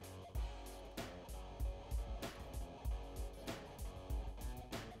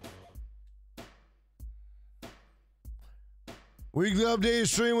 Weekly update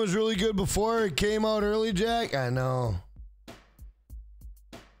stream was really good before it came out early, Jack. I know.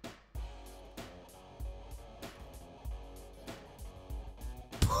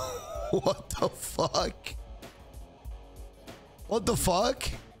 What the fuck? What the fuck?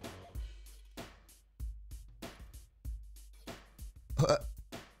 What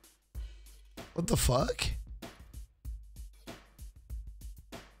the fuck?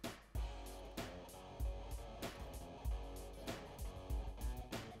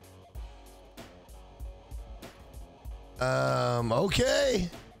 Okay.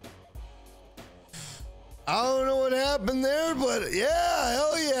 I don't know what happened there, but yeah,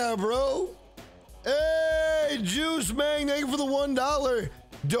 hell yeah, bro. Hey, Juice Man, thank you for the $1.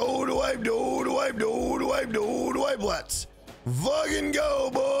 Wipe. Let's fucking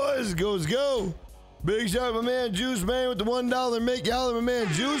go, boys. Go. Big shout out to my man Juice Man with the $1. Make you holler, my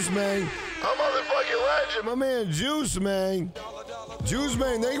man Juice Man. I'm motherfucking legend, my man Juice Man. Juice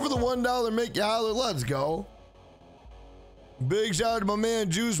Man, thank you for the $1. Make you holler. Let's go. Big shout out to my man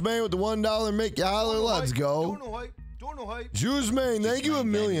Juice Man with the $1. Make you holler. Let's go. Don't know hype. Juice Man, thank you a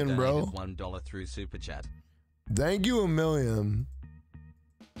million, bro. $1 through Super Chat. Thank you a million.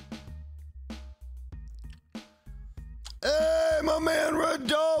 Hey, my man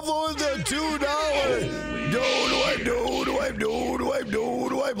Rodolfo with the $2. Don't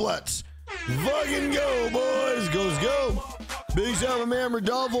wipe. Let's fucking go, boys. Go. Big shout out to my man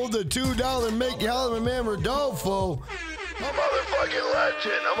Rodolfo with the $2. Make you holler, my man Rodolfo. I'm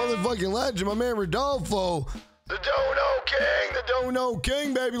motherfucking legend. My man Rodolfo. The Dono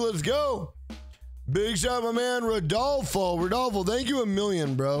King, baby. Let's go. Big shout out to my man Rodolfo. Rodolfo, thank you a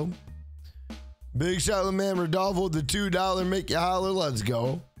million, bro. Big shout out to my man Rodolfo with the $2. Make you holler. Let's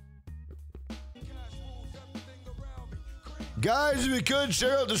go. Guys, if you could,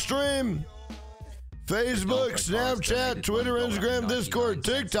 share out the stream. Facebook, Snapchat, Twitter, Instagram, Discord,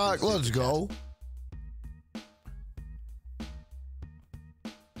 TikTok. Let's go.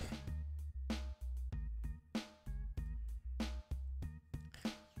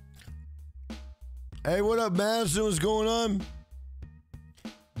 Hey, what up, Madison? What's going on?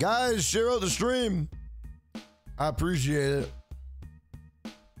 Guys, share out the stream. I appreciate it.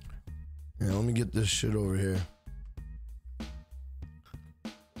 Yeah, let me get this shit over here.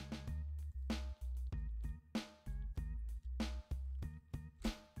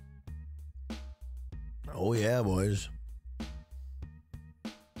 Oh, yeah, boys.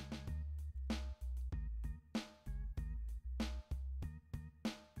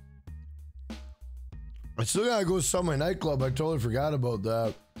 I still gotta go sell my nightclub. I totally forgot about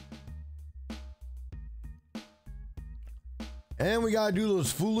that. And we gotta do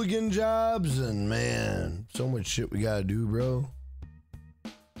those Fooligan jobs. And man, so much shit we gotta do, bro.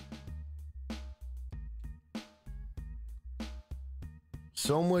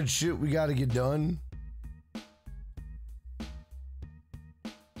 So much shit we gotta get done.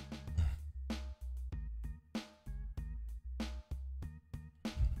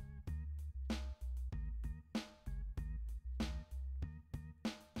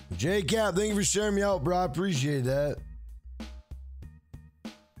 J-Cap, thank you for sharing me out, bro. I appreciate that.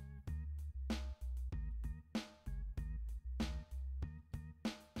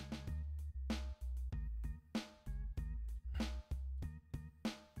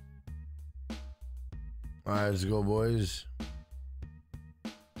 All right, let's go, boys.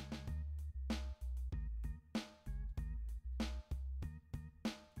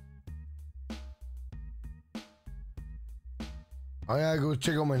 I gotta go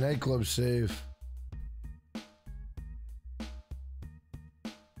check out my nightclub safe.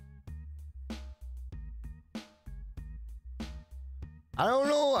 I don't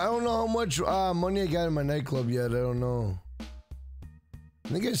know how much money I got in my nightclub yet. I don't know. I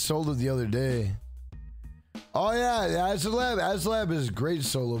think I sold it the other day. Oh yeah, the Hasta La Vista is great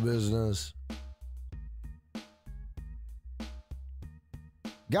solo business.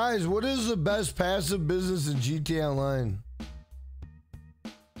 Guys, what is the best passive business in GTA Online?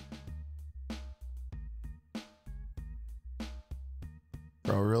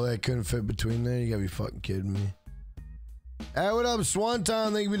 Bro, really? I couldn't fit between there? You gotta be fucking kidding me. Hey, what up,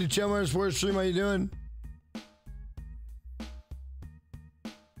 Swanton? Thank you for the channel sports stream. How you doing?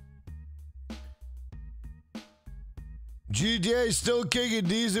 GTA still kicking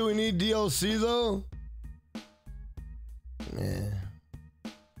diesel. We need DLC though. Yeah.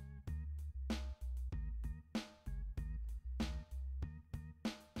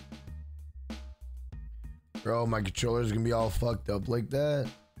 Bro, my controller's gonna be all fucked up like that.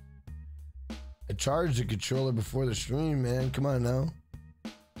 I charged the controller before the stream, man. Come on now.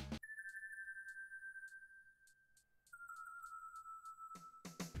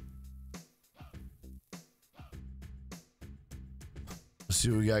 Let's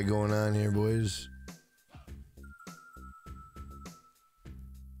see what we got going on here, boys.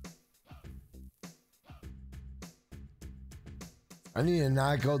 I need to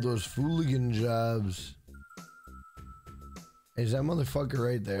knock out those Finnegan jobs. Is that motherfucker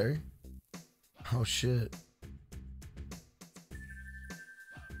right there? Oh shit.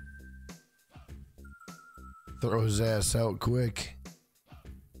 Throw his ass out quick.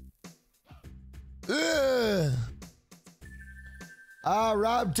 Ugh.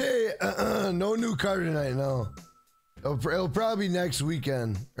 Rob T. No new car tonight, no. It'll probably be next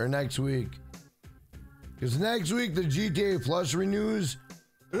weekend or next week. Because next week the GTA Plus renews.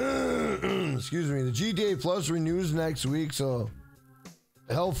 Excuse me, the GTA Plus renews next week, so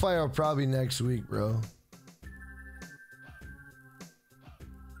Hellfire probably next week, bro.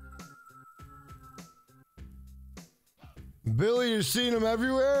 Billy, you're seeing him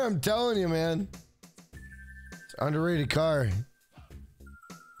everywhere? I'm telling you, man. It's an underrated car.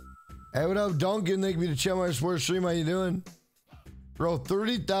 Hey, what up, Duncan? Thank you to check my sports stream. How you doing? Bro,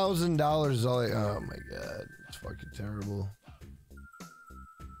 $30,000 is all oh my god. It's fucking terrible.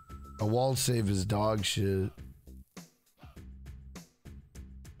 A wall save is dog shit.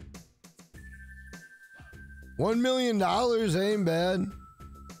 $1 million ain't bad.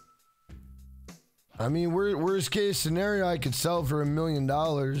 I mean, worst case scenario, I could sell for $1 million.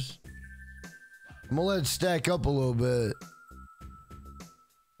 I'm gonna let it stack up a little bit.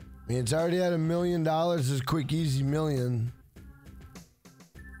 I mean, it's already at $1 million. It's a quick, easy million.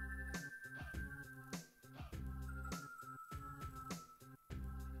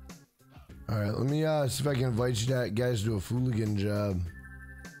 All right, let me see if I can invite you guys to a Finnegan job.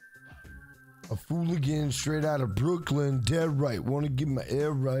 A Finnegan straight out of Brooklyn, dead right. Want to get my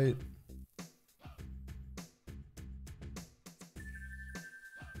air right.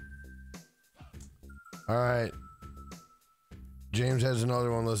 All right. James has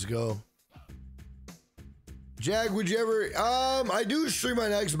another one. Let's go. Jack, would you ever... I do stream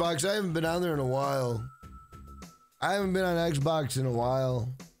on Xbox. I haven't been on there in a while. I haven't been on Xbox in a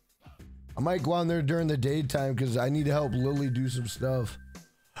while. I might go on there during the daytime because I need to help Lily do some stuff.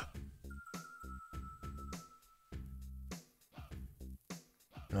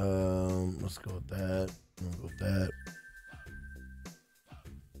 Let's go with that. I'll go with that.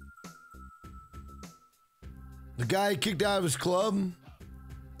 The guy kicked out of his club?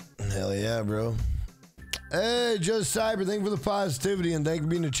 Hell yeah, bro. Hey, Just Cyber, thank you for the positivity and thank you for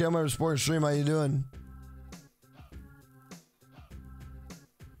being a channel member sports stream. How you doing?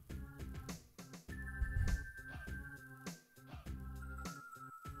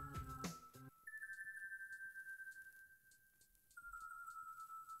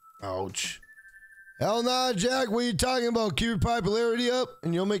 Ouch. Hell nah, Jack. What are you talking about? Keep your popularity up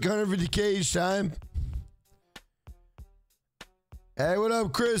and you'll make 150K each time. Hey, what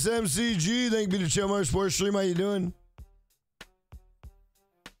up, Chris MCG? Thank you for the Chillmar Sports Stream. How you doing?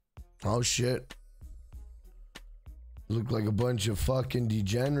 Oh, shit. Look like a bunch of fucking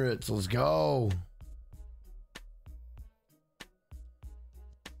degenerates. Let's go.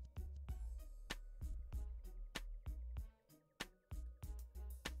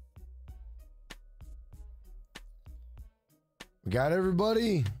 Got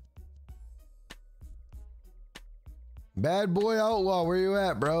everybody? Bad Boy Outlaw, where you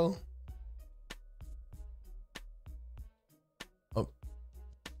at, bro? Oh.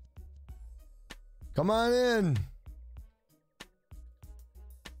 Come on in.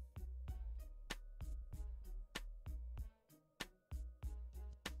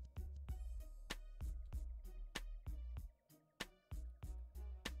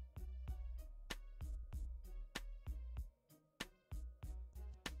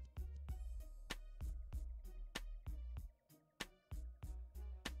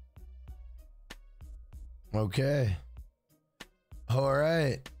 Okay. All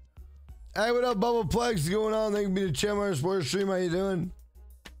right. Hey, what up, Bubble Plex? What's going on? Thank you for the Chimmer Sports Stream. How you doing?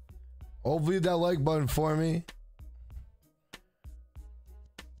 Hopefully hit that like button for me.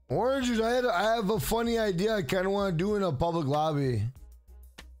 Oranges, I have a funny idea I kind of want to do in a public lobby.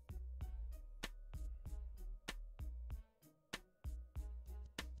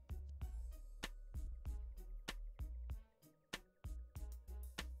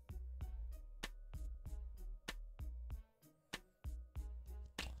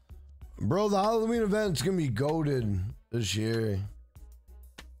 Bro, the Halloween event's gonna be goated this year.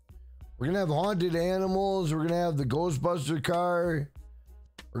 We're gonna have haunted animals. We're gonna have the Ghostbuster car.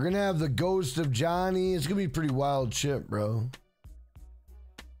 We're gonna have the ghost of Johnny. It's gonna be pretty wild shit, bro.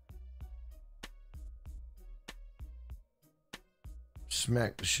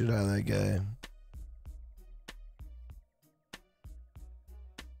 Smack the shit out of that guy.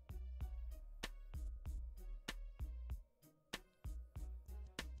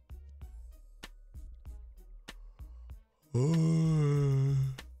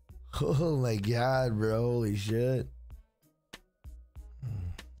 Oh my God, bro. Holy shit.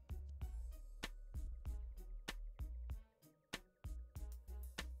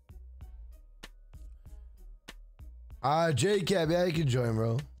 J-Cap, yeah, you can join,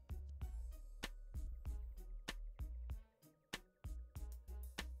 bro.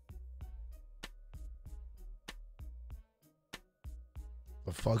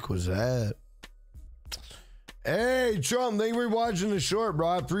 The fuck was that? Hey, Trump, thank you for watching the short, bro.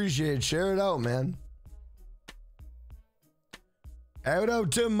 I appreciate it. Share it out, man. Hey, what up,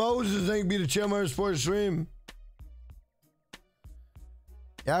 Tim Moses? Thank you for the Chillmar Sports stream.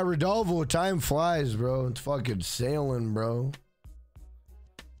 Yeah, Rodolfo, time flies, bro. It's fucking sailing, bro.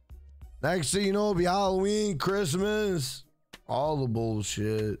 Next thing you know, it'll be Halloween, Christmas, all the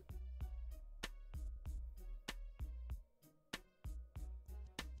bullshit.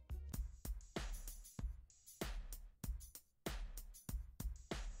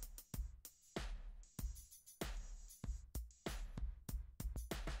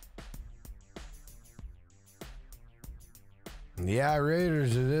 Yeah,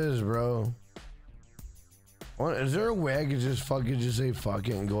 Raiders it is, bro. What, is there a way I could just say fuck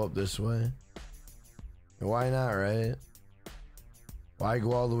it and go up this way? Why not, right? Why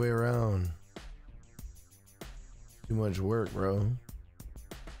go all the way around? Too much work, bro.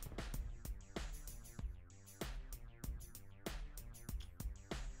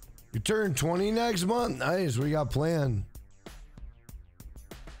 You turn 20 next month? Nice, what you got planned?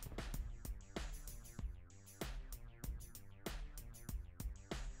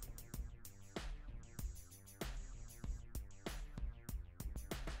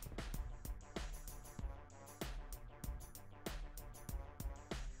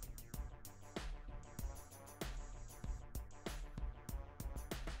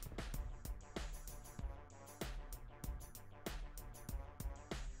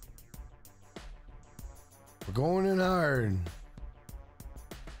 We're going in hard.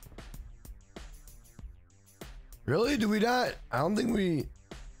 Really? Do we not? I don't think we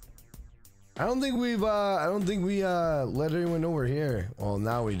let anyone know we're here. Well,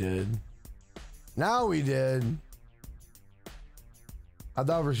 now we did. Now we did. I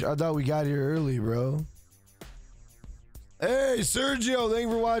thought we got here early, bro. Hey, Sergio, thank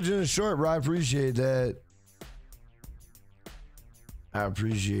you for watching the short, bro. I appreciate that. I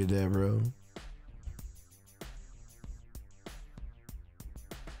appreciate that, bro.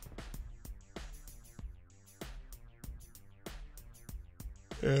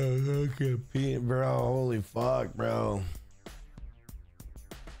 Yeah, okay, bro. Holy fuck, bro.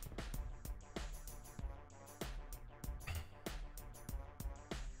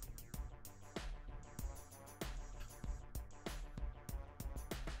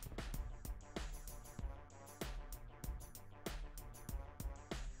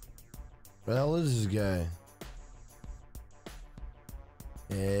 What the hell is this guy?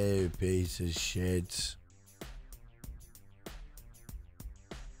 Hey, piece of shit.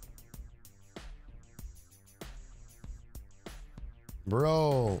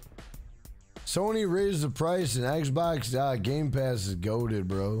 Bro, Sony raised the price and Xbox Game Pass is goated,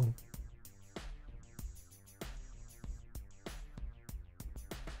 bro.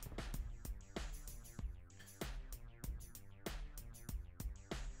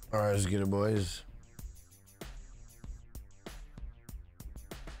 All right, let's get it, boys.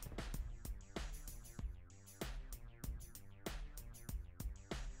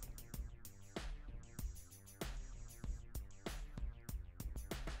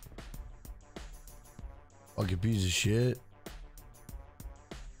 Fucking piece of shit.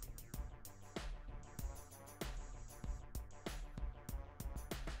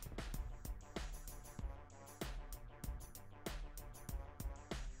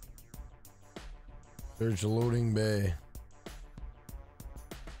 Search the loading bay.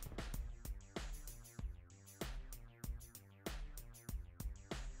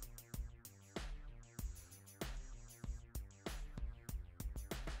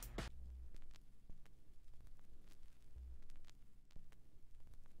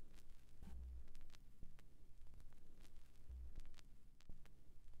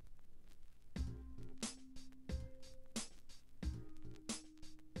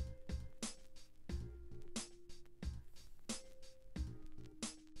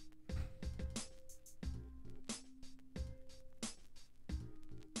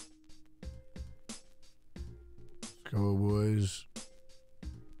 Go, boys.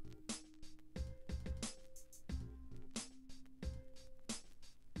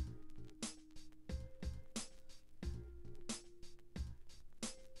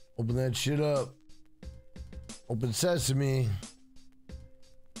 Open that shit up. Open sesame.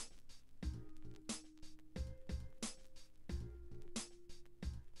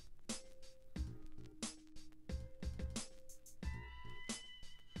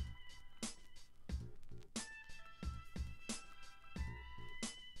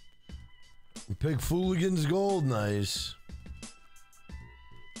 Pick Fooligan's Gold. Nice.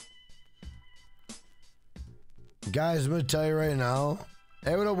 Guys, I'm going to tell you right now.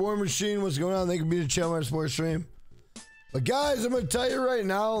 Hey, what up, War Machine? What's going on? They can be the channel on sports stream. But guys, I'm going to tell you right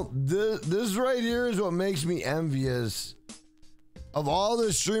now, this right here is what makes me envious of all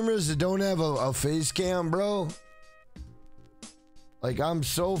the streamers that don't have a face cam, bro. Like, I'm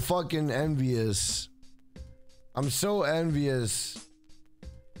so fucking envious. I'm so envious.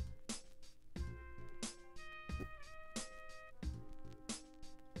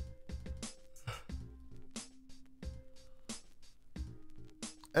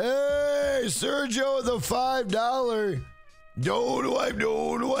 Hey, Sergio with the $5. Don't wipe.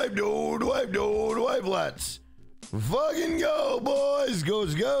 Let's fucking go, boys.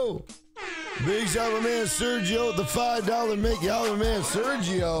 Go. Big shout out, man, Sergio with the $5 make y'all, man,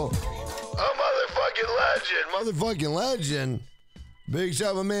 Sergio. A motherfucking legend. Big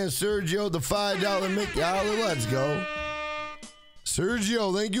shout out, man, Sergio with the $5 make y'all. Let's go.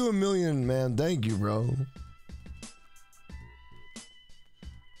 Sergio, thank you a million, man. Thank you, bro.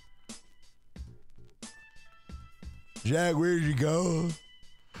 Jack, where'd you go?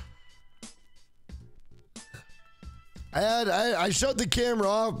 I shut the camera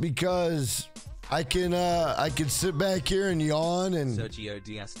off because I can sit back here and yawn and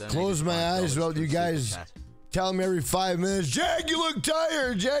close my eyes while you guys tell me every 5 minutes, Jack, you look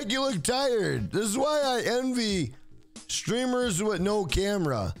tired. Jack, you look tired. This is why I envy streamers with no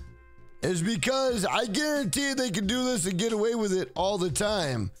camera. Is because I guarantee they can do this and get away with it all the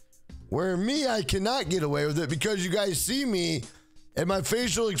time. Where me, I cannot get away with it because you guys see me and my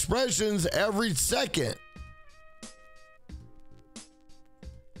facial expressions every second.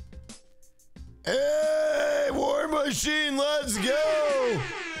 Hey, War Machine, let's go.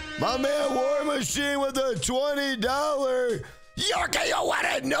 My man War Machine with a $20 Yorkie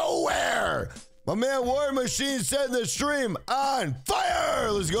out of nowhere. My man War Machine setting the stream on fire.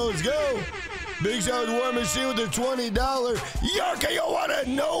 Let's go. Big shout out to War Machine with the $20 Yorkie out of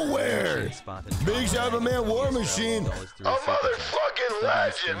nowhere. Big shout out to my man War Machine. A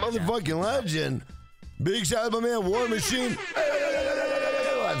motherfucking legend. Big shout out to my man War Machine.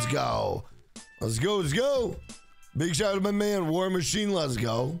 Let's go. Big shout out to my man War Machine. Let's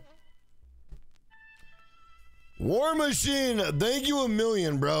go. War Machine, thank you a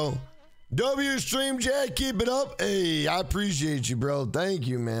million, bro. W Stream Jack, keep it up. Hey, I appreciate you, bro. Thank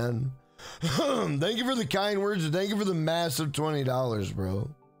you, man. Thank you for the kind words and thank you for the massive $20, bro.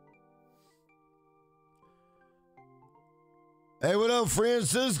 Hey, what up,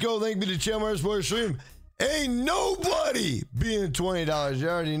 Francisco? Thank you to Channel Sports Stream. Ain't nobody being $20. You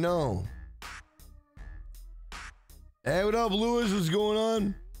already know. Hey, what up, Lewis? What's going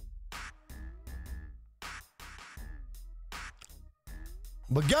on?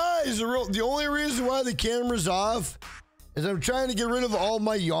 But guys, the only reason why the camera's off is I'm trying to get rid of all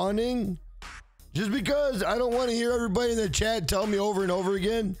my yawning. Just because I don't want to hear everybody in the chat tell me over and over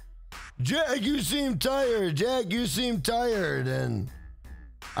again, Jack, you seem tired. Jack, you seem tired. And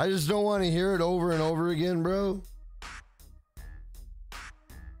I just don't want to hear it over and over again, bro.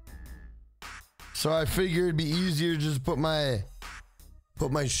 So I figured it'd be easier to just put my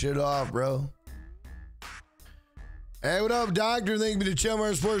shit off, bro. Hey, what up, Doctor? Thank you for the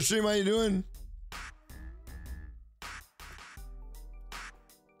Channel Sports Stream. How you doing?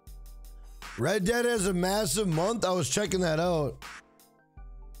 Red Dead has a massive month. I was checking that out.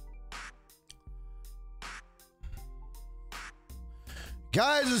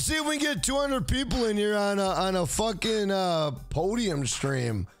 Guys, let's see if we can get 200 people in here on a fucking Podium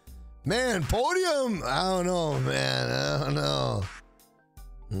stream. Man, Podium, I don't know, man. I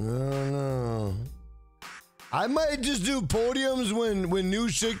don't know. I might just do podiums when new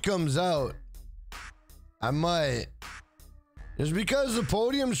shit comes out. I might. Just because the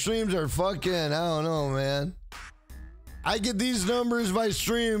Podium streams are fucking, I don't know, man. I get these numbers if I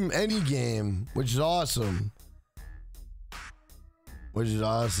stream any game, which is awesome.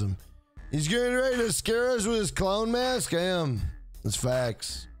 He's getting ready to scare us with his clown mask? I am. That's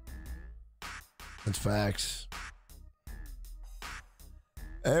facts.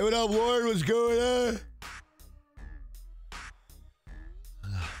 Hey, what up, Lord? What's going on?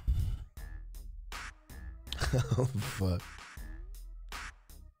 Oh, fuck.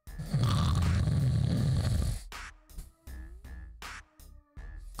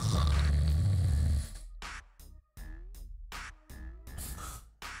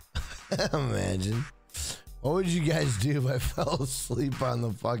 Imagine. What would you guys do if I fell asleep on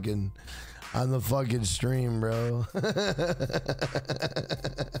the fucking stream, bro?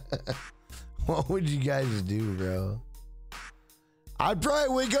 What would you guys do, bro? I'd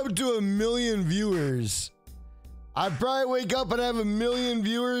probably wake up to 1 million viewers. I'd probably wake up and have 1 million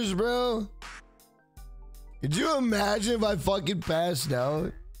viewers, bro. Could you imagine if I fucking passed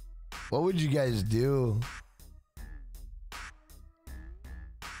out? What would you guys do?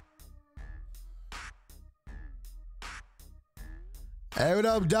 Hey, what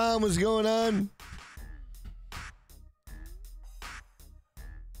up, Dom? What's going on?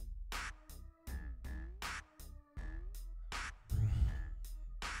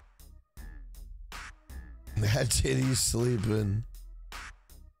 That's it, he's sleeping.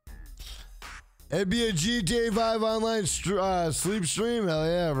 It'd be a GTA 5 online sleep stream? Hell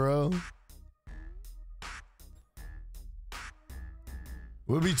yeah, bro.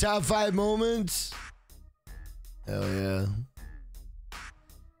 Would be top 5 moments? Hell yeah.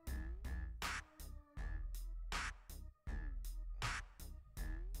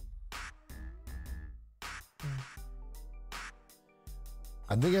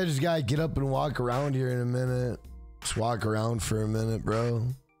 I think I just gotta get up and walk around here in a minute. Just walk around for a minute, bro.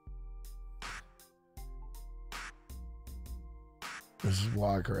 Just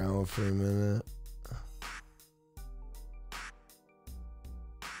walk around for a minute.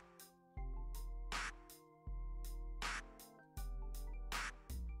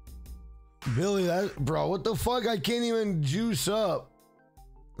 Billy, that bro, what the fuck? I can't even juice up.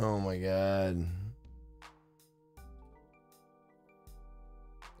 Oh my god.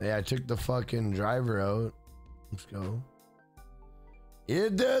 Yeah, I took the fucking driver out. Let's go.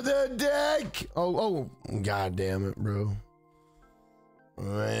 Into the deck. Oh, god damn it, bro.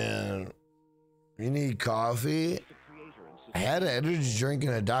 Man, you need coffee? I had an energy drink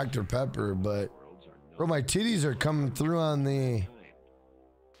and a Dr. Pepper, but bro, my titties are coming through on the...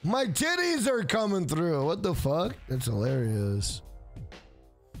 My titties are coming through. What the fuck? That's hilarious.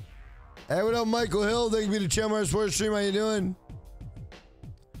 Hey, what up, Michael Hill? Thank you for the Chelmar Sports Stream. How you doing?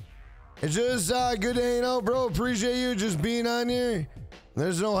 It's just good to hang out, bro. Appreciate you just being on here.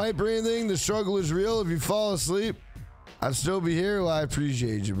 There's no hype or anything. The struggle is real. If you fall asleep, I'd still be here. Well, I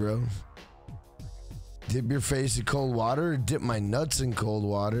appreciate you, bro. Dip your face in cold water or dip my nuts in cold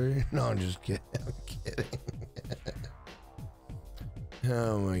water? No, I'm just kidding. I'm kidding.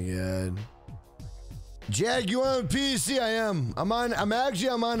 Oh my god. Jack, you on a PC? I am. I'm on an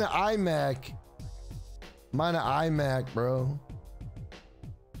iMac. I'm on an iMac, bro.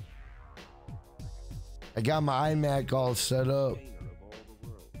 I got my iMac all set up.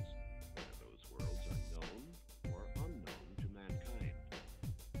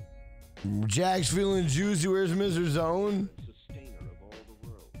 Jack's feeling juicy. Where's Mr. Zone?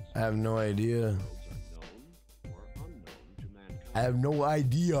 I have no idea. I have no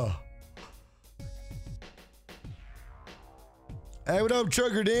idea. Hey, what up,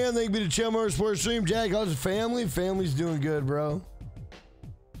 Trucker Dan? Thank you for the Chelmar Sports Stream. Jack, how's the family? Family's doing good, bro.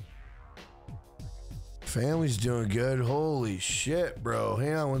 Family's doing good. Holy shit, bro.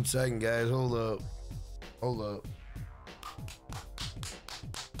 Hang on 1 second, guys. Hold up. Hold up.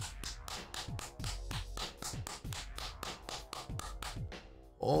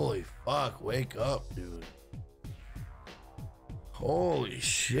 Holy fuck. Wake up, dude. Holy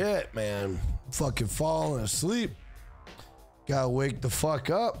shit, man. I'm fucking falling asleep. Gotta wake the fuck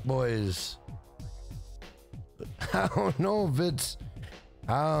up, boys. I don't know if it's...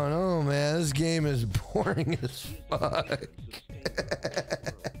 I don't know, man. This game is boring as fuck.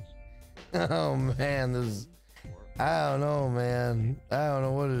 Oh, man. This... I don't know, man. I don't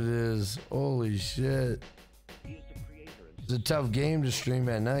know what it is. Holy shit. It's a tough game to stream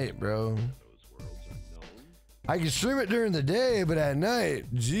at night, bro. I can stream it during the day, but at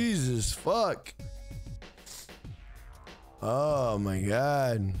night, Jesus fuck. Oh my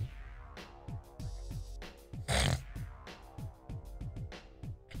god.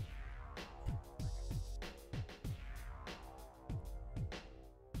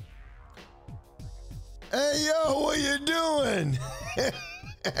 Hey yo, what you doing?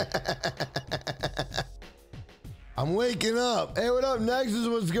 I'm waking up. Hey, what up, Nexus?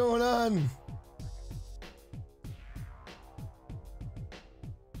 What's going on?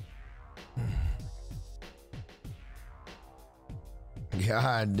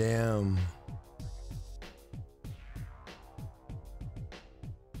 God damn.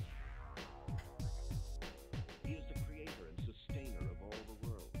 He is the creator and sustainer of all the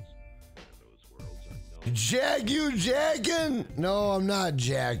worlds. And those worlds are known. Jack, you jacking? No, I'm not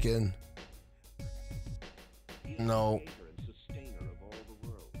jacking. No.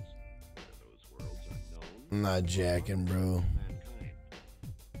 I'm not jacking, bro.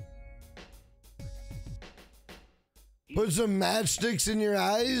 Put some matchsticks in your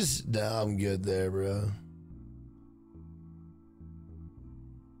eyes? No, I'm good there, bro.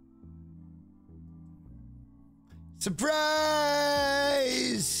 Surprise!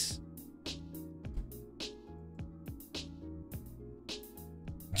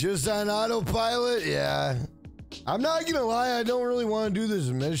 Just on autopilot? Yeah. I'm not gonna lie, I don't really want to do this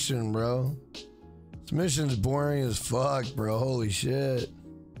mission, bro. This mission's boring as fuck, bro. Holy shit.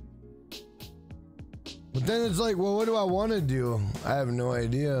 But then it's like, well, what do I want to do? I have no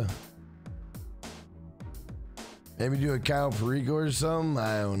idea. Maybe do a Kyle Perico or something?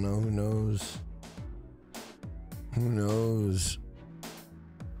 I don't know. Who knows? Who knows?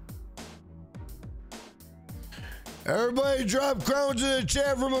 Everybody drop crowns in the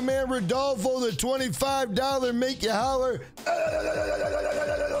chat from a man Rodolfo, the $25 make you holler.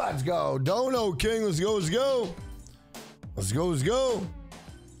 Let's go. Dono King, let's go, let's go. Let's go, let's go.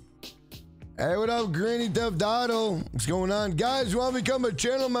 Hey, what up, Granny Theft Auto? What's going on? Guys, you want to become a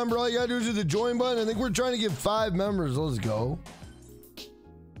channel member? All you gotta do is hit the join button. I think we're trying to get 5 members. Let's go.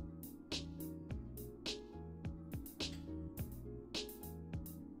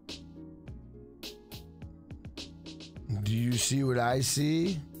 Do you see what I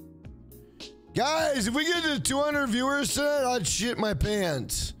see? Guys, if we get to 200 viewers tonight, I'd shit my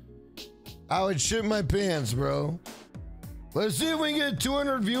pants. I would shit my pants, bro. Let's see if we can get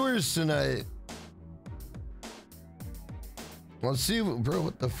 200 viewers tonight. Let's see, bro,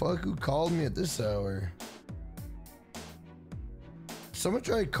 what the fuck? Who called me at this hour? Someone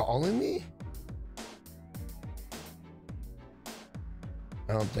tried calling me?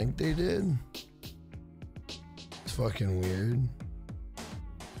 I don't think they did. It's fucking weird.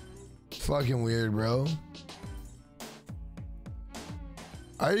 It's fucking weird, bro.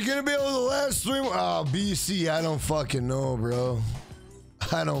 Are you gonna be able to last 3 more? Oh, BC, I don't fucking know, bro.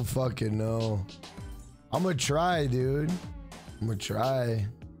 I don't fucking know. I'm gonna try, dude. I'm gonna try.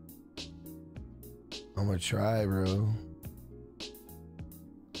 I'm gonna try, bro.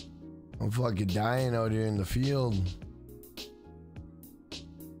 I'm fucking dying out here in the field.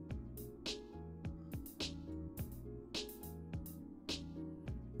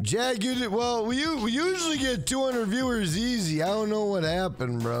 Jack, you did, well, we usually get 200 viewers easy. I don't know what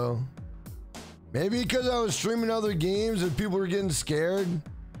happened, bro. Maybe because I was streaming other games and people were getting scared.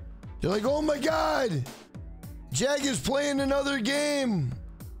 They're like, oh my God, Jack is playing another game.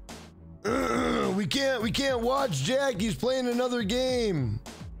 We can't watch Jack. He's playing another game.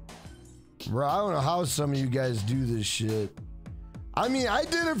 Bro, I don't know how some of you guys do this shit. I mean, I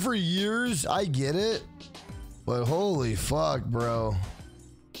did it for years. I get it. But holy fuck, bro.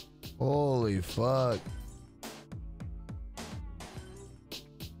 Holy fuck.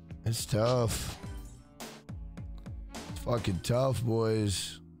 It's tough. It's fucking tough,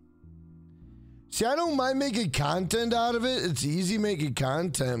 boys. See, I don't mind making content out of it. It's easy making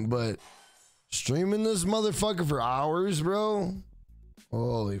content, but streaming this motherfucker for hours, bro.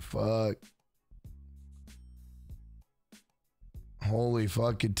 Holy fuck. Holy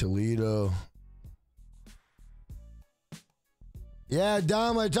fucking Toledo. Yeah,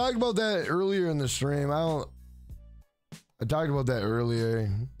 Dom, I talked about that earlier in the stream. I talked about that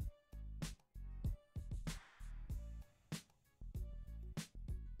earlier.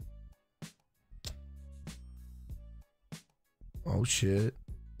 Oh shit.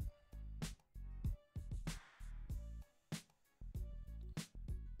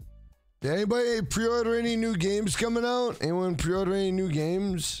 Did anybody pre-order any new games coming out? Anyone pre-order any new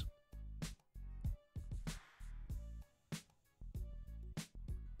games?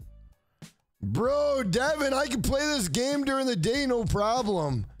 Bro, Devin, I can play this game during the day, no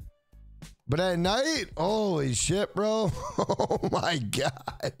problem. But at night, holy shit, bro. Oh my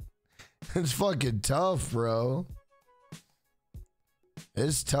God. It's fucking tough, bro.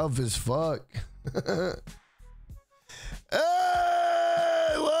 It's tough as fuck. Hey,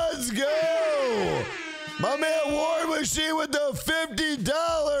 let's go. My man War Machine with the $50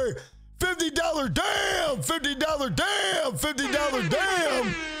 damn, $50 damn, $50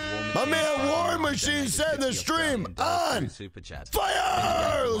 damn. My man War Machine set the stream on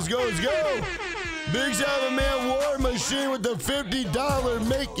fire. Let's go, let's go. Big shout out, man War Machine with the $50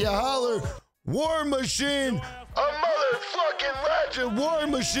 make you holler. War Machine, a motherfucking legend. War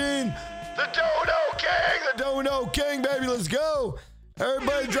Machine, the Dono King, the Dono King, baby. Let's go.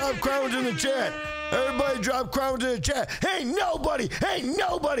 Everybody drop crowns in the chat. Everybody drop crowns in the chat. Ain't nobody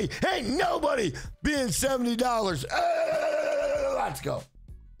being $70. Let's go.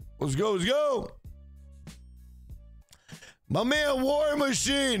 Let's go, let's go. My man War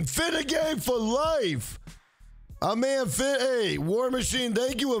Machine, Finnegan for life. My man hey, War Machine,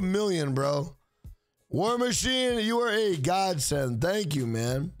 thank you a million, bro. War Machine, you are a godsend. Thank you,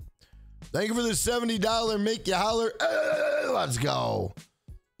 man. Thank you for the $70 make you holler. Let's go.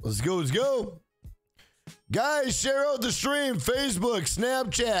 Let's go, let's go. Guys, share out the stream. Facebook,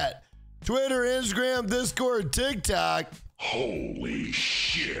 Snapchat, Twitter, Instagram, Discord, TikTok. Holy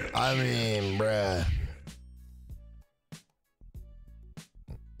shit. I mean, bruh.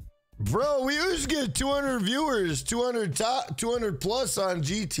 Bro, we used to get 200 viewers, 200 plus on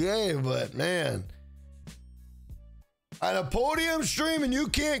GTA, but man. On a Podium stream and you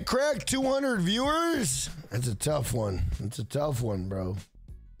can't crack 200 viewers? That's a tough one. It's a tough one, bro.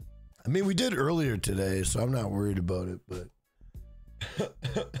 I mean, we did earlier today, so I'm not worried about it, but...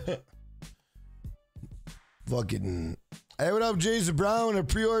 Fucking... Hey, what up, Jason Brown? I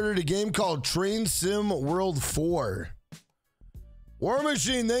pre-ordered a game called Train Sim World 4. War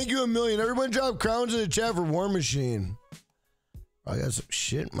Machine, thank you a million. Everyone drop crowns in the chat for War Machine. I got some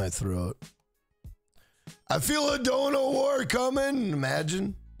shit in my throat. I feel a Dono War coming.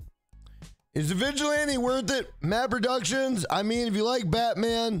 Imagine. Is the Vigilante worth it? Matt Productions. I mean, if you like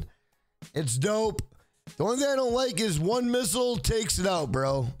Batman, it's dope. The only thing I don't like is one missile takes it out,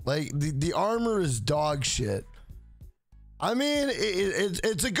 bro. Like, the armor is dog shit. I mean,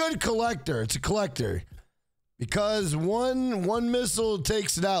 it's a good collector. It's a collector. Because one missile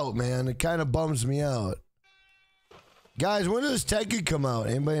takes it out, man. It kind of bums me out. Guys, when does Tekken come out?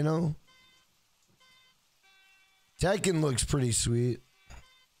 Anybody know? Tekken looks pretty sweet.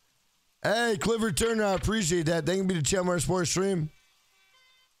 Hey, Clifford Turner, I appreciate that. Thank you to Chelmar Sports Stream.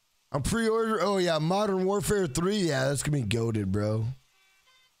 I'm pre-order. Oh, yeah, Modern Warfare 3. Yeah, that's going to be goated, bro.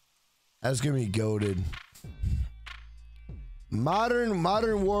 That's going to be goated. Modern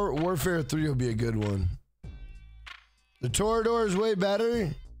Warfare 3 will be a good one. The Torador is way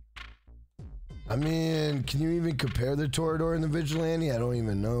better. I mean, can you even compare the Torador and the Vigilante? I don't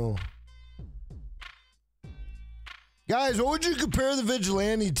even know. Guys, what would you compare the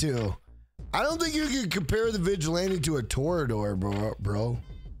Vigilante to? I don't think you can compare the Vigilante to a Torador, bro.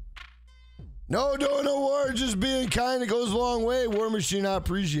 No war, just being kind, it goes a long way. War Machine, I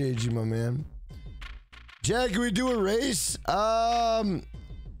appreciate you, my man. Jack, can we do a race?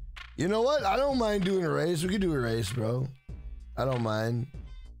 You know what? I don't mind doing a race. We can do a race, bro. I don't mind.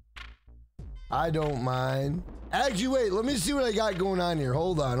 I don't mind. Actually, wait. Let me see what I got going on here.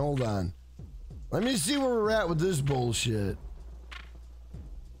 Hold on. Let me see where we're at with this bullshit.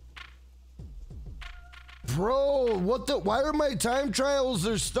 Bro, what the? Why are my time trials?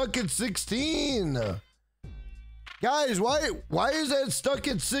 They're stuck at 16. Guys, why is that stuck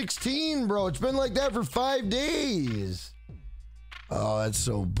at 16, bro? It's been like that for 5 days. Oh, that's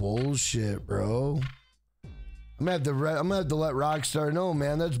so bullshit, bro. I'm gonna have to let Rockstar know,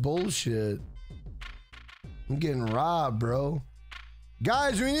 man. That's bullshit. I'm getting robbed, bro.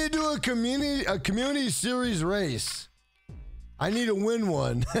 Guys, we need to do a community series race. I need to win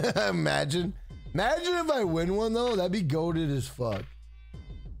one. Imagine if I win one though. That'd be goated as fuck.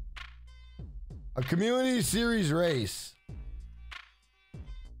 A community series race.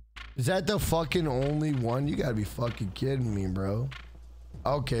 Is that the fucking only one? You gotta be fucking kidding me, bro.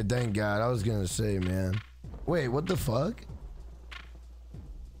 Okay, thank God. I was gonna say, man. Wait, what the fuck?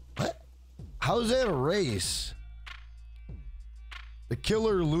 What? How's that a race? The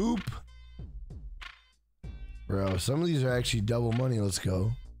killer loop? Bro, some of these are actually double money. Let's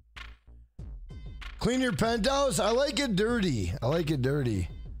go. Clean your penthouse? I like it dirty.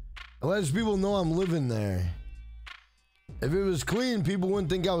 It lets people know I'm living there. If it was clean, people wouldn't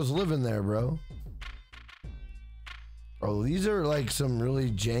think I was living there, bro. Bro, these are like some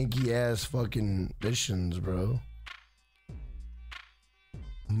really janky ass fucking missions, bro.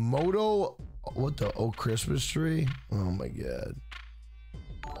 Moto, what the? Oh, Christmas tree? Oh my God.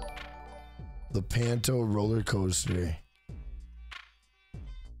 The Panto roller coaster.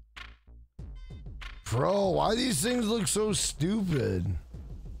 Bro, why these things look so stupid?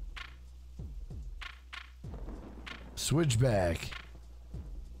 Switchback.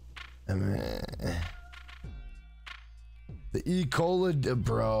 I mean, the E. Cola,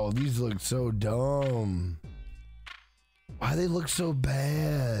 bro, these look so dumb. Why they look so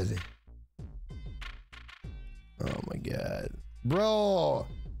bad? Oh my God. Bro,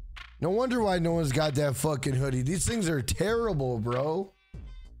 no wonder why no one's got that fucking hoodie. These things are terrible, bro.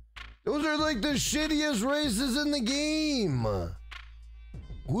 Those are like the shittiest races in the game.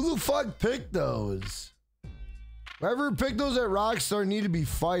 Who the fuck picked those? Whoever picked those at Rockstar need to be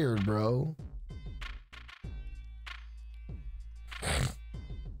fired, bro.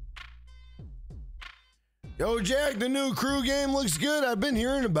 Yo, Jack, the new crew game looks good. I've been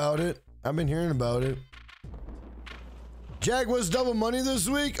hearing about it. Jack, what's double money this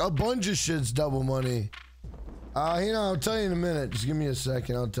week? A bunch of shit's double money. I'll tell you in a minute. Just give me a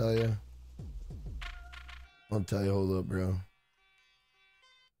second. I'll tell you. Hold up, bro.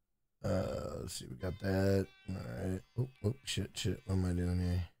 Let's see, we got that. All right. Oh, shit. What am I doing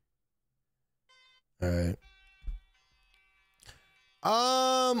here? All right.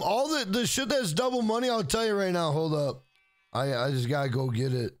 All the shit that's double money, I'll tell you right now. Hold up. I just gotta go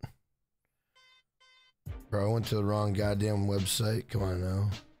get it. Bro, I went to the wrong goddamn website. Come on now.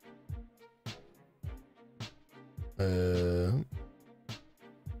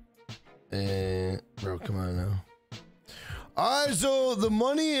 Bro, come on now. Alright, so the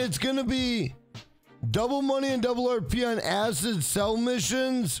money, it's gonna be double money and double RP on acid cell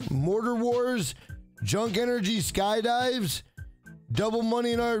missions, mortar wars, junk energy skydives, double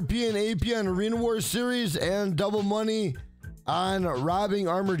money and RP and AP on arena war series, and double money on robbing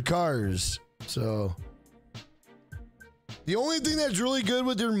armored cars. So the only thing that's really good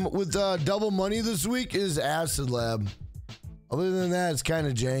with double money this week is Acid Lab. Other than that, it's kind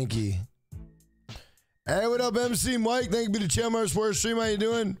of janky. Hey, what up, MC Mike? Thank you for the Chatmar Sports Stream. How you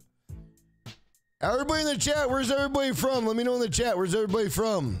doing? Everybody in the chat, where's everybody from? Let me know in the chat, where's everybody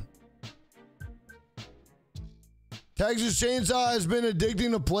from? Texas Chainsaw has been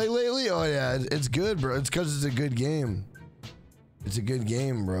addicting to play lately? Oh, yeah, it's good, bro. It's because it's a good game. It's a good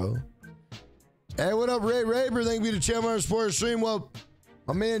game, bro. Hey, what up, Ray Raber? Thank you for the Chatmar Sports Stream. Well,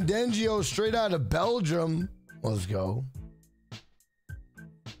 my man Dengio, straight out of Belgium. Let's go.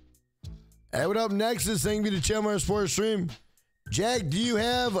 Hey, what up, Nexus? Thank you for the Chatmar Sports Stream. Jack, do you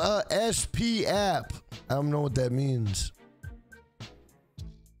have a SP app? I don't know what that means.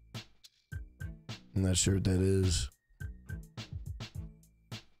 I'm not sure what that is.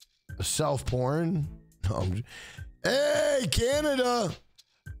 Self-porn? No, hey, Canada!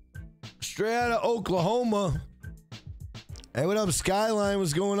 Straight out of Oklahoma. Hey, what up, Skyline?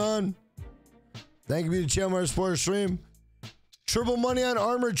 What's going on? Thank you for the Chatmar Sports Stream. Triple money on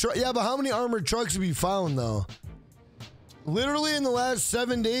armored truck. Yeah, but how many armored trucks have you found, though? Literally in the last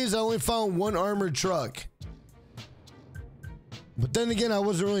 7 days, I only found one armored truck. But then again, I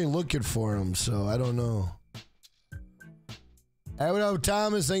wasn't really looking for them, so I don't know. Hey, what up,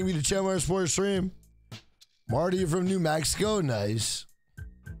 Thomas? Thank you for the Chatmar Sports Stream. Marty, you're from New Mexico? Nice.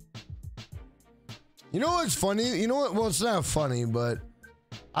 You know what's funny? You know what? Well, it's not funny, but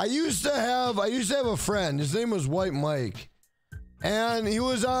I used to have a friend. His name was White Mike. And he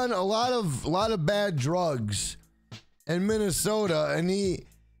was on a lot of bad drugs in Minnesota, and he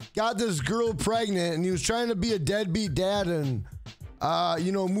got this girl pregnant, and he was trying to be a deadbeat dad and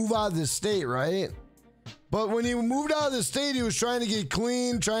move out of the state, right? But when he moved out of the state, he was trying to get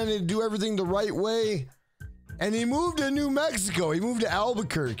clean, trying to do everything the right way. And he moved to New Mexico. He moved to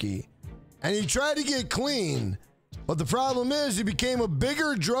Albuquerque. And he tried to get clean. But the problem is he became a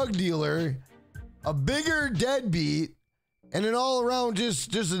bigger drug dealer, a bigger deadbeat, and an all-around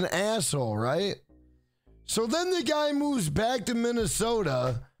just an asshole, right? So then the guy moves back to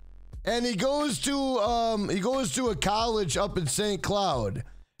Minnesota, and he goes to a college up in St. Cloud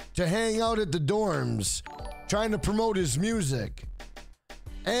to hang out at the dorms, trying to promote his music.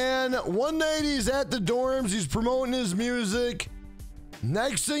 And one night he's at the dorms, he's promoting his music.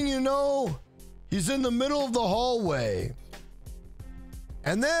 Next thing you know, he's in the middle of the hallway.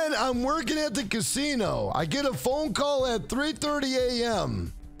 And then I'm working at the casino. I get a phone call at 3:30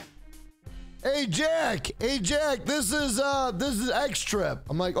 a.m. Hey Jack, this is X-Trip.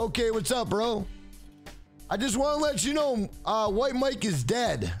 I'm like, okay, what's up, bro? I just want to let you know, White Mike is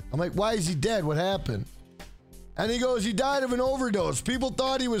dead. I'm like, why is he dead? What happened? And he goes, he died of an overdose. People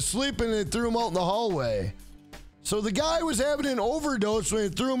thought he was sleeping and they threw him out in the hallway. So the guy was having an overdose when they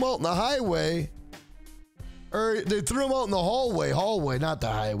threw him out in the highway. Or they threw him out in the hallway, not the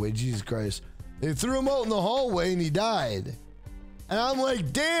highway, Jesus Christ. They threw him out in the hallway and he died. And I'm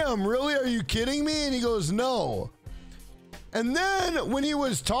like, damn, really? Are you kidding me? And he goes, no. And then when he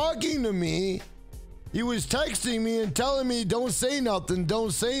was talking to me, he was texting me and telling me, don't say nothing.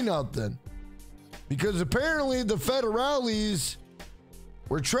 Because apparently the federales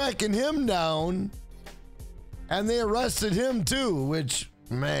were tracking him down and they arrested him too, which,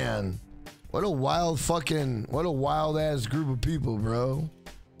 man, what a wild ass group of people, bro.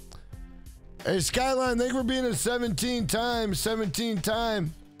 Hey, Skyline, thank you for being a 17-time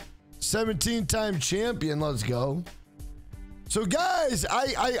champion. Let's go. So, guys,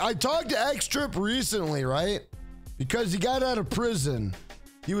 I talked to X-Trip recently, right? Because he got out of prison.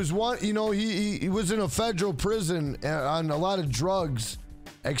 He was he was in a federal prison on a lot of drugs,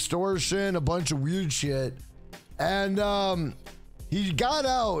 extortion, a bunch of weird shit. And he got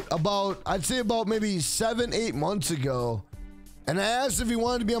out I'd say about maybe 7-8 months ago. And I asked if he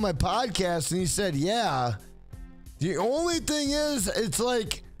wanted to be on my podcast, and he said, yeah. The only thing is, it's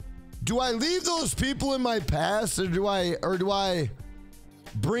like, do I leave those people in my past, or do I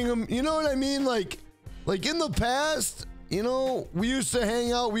bring them, you know what I mean? Like in the past, you know, we used to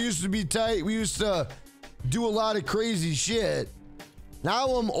hang out, we used to be tight, we used to do a lot of crazy shit. Now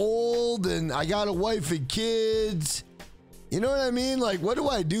I'm old and I got a wife and kids. You know what I mean? Like, what do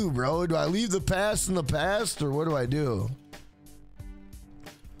I do, bro? Do I leave the past in the past, or what do I do?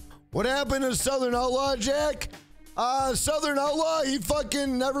 What happened to Southern Outlaw, Jack? Southern Outlaw, he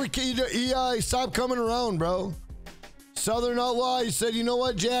fucking never, he stopped coming around, bro. Southern Outlaw, he said, you know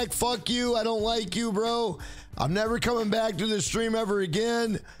what, Jack? Fuck you. I don't like you, bro. I'm never coming back to this stream ever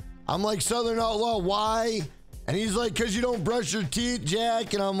again. I'm like, Southern Outlaw, why? And he's like, because you don't brush your teeth,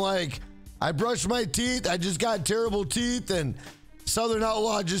 Jack. And I'm like, I brush my teeth. I just got terrible teeth. And Southern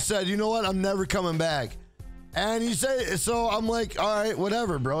Outlaw just said, you know what? I'm never coming back. And he said, so I'm like, all right,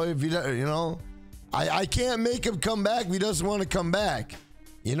 whatever, bro. If you know, I can't make him come back if he doesn't want to come back.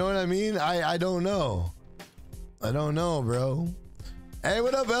 You know what I mean? I don't know. I don't know, bro. Hey,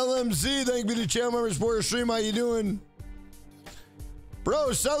 what up, LMC? Thank you to channel member supporter stream. How you doing?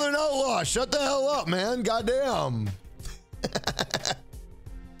 Bro, Southern Outlaw, shut the hell up, man. Goddamn.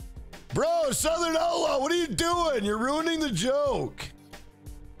 Bro, Southern Outlaw, what are you doing? You're ruining the joke.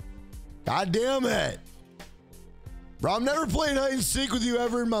 God damn it. Bro, I'm never playing hide and seek with you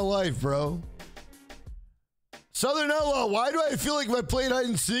ever in my life, bro. Southern Outlaw, why do I feel like if I played hide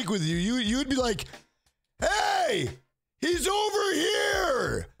and seek with you, you'd be like, hey, he's over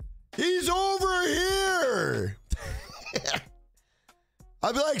here. He's over here.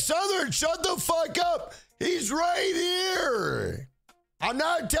 I'd be like, Southern, shut the fuck up. He's right here. I'm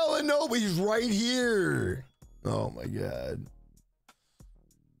not telling nobody, he's right here. Oh my God.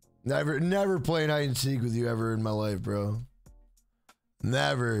 Never playing hide and seek with you ever in my life, bro.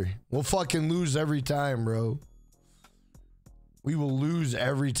 Never. We'll fucking lose every time, bro. We will lose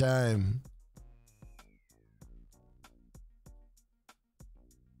every time.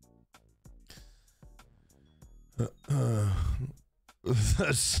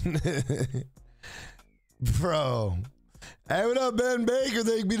 Bro. Hey, what up, Ben Baker?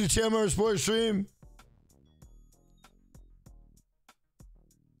 Thank you to channel sports stream.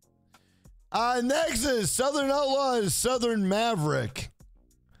 Next is Southern Outlaw is Southern Maverick.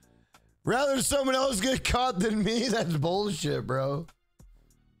 Rather someone else get caught than me? That's bullshit, bro.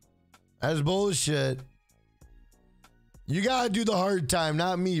 That's bullshit. You gotta do the hard time,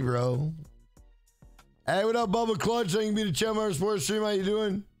 not me, bro. Hey, what up, Bubba Clutch? Thank you to channel sports stream. How you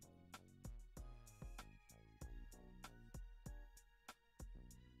doing?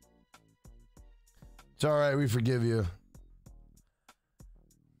 It's all right. We forgive you.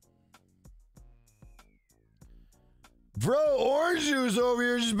 Bro, Orange Juice over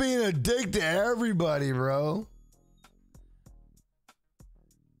here just being a dick to everybody, bro.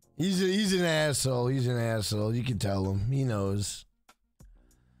 He's an asshole. He's an asshole. You can tell him. He knows.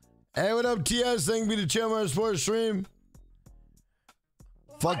 Hey, what up, TS? Thank you to channel sports stream.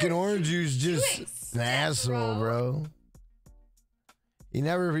 Fucking Orange Juice just an asshole, bro. He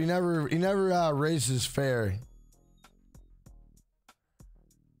never races fair.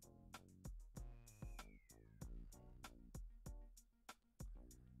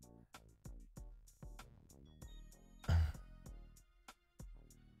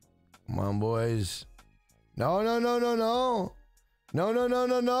 Come on, boys. No.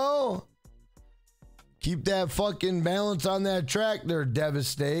 No. Keep that fucking balance on that track there,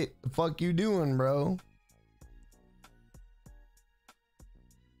 Devastate. The fuck you doing, bro?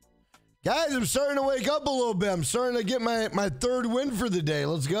 Guys, I'm starting to wake up a little bit. I'm starting to get my third win for the day.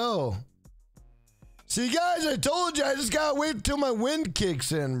 Let's go. See, guys, I told you I just gotta wait till my wind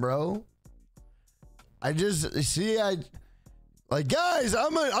kicks in, bro. Like, guys,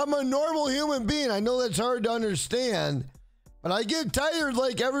 I'm a normal human being. I know that's hard to understand, but I get tired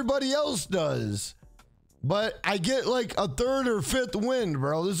like everybody else does. But I get like a third or fifth wind,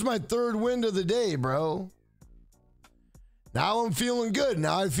 bro. This is my third wind of the day, bro. Now I'm feeling good.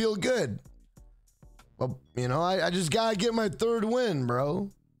 Now I feel good. But, you know, I just gotta get my third win,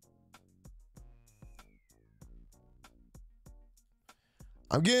 bro.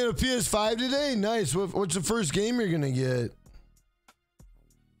 I'm getting a PS5 today. Nice. What's the first game you're gonna get?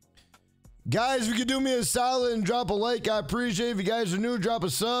 Guys, if you could do me a solid and drop a like, I appreciate it. If you guys are new, drop a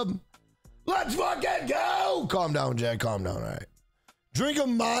sub. Let's fucking go! Calm down, Jack. Calm down, all right. Drink a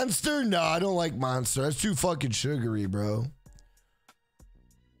Monster? No, I don't like Monster. That's too fucking sugary, bro.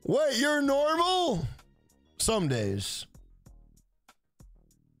 Wait, you're normal? Some days.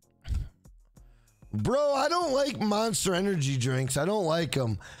 Bro, I don't like Monster energy drinks. I don't like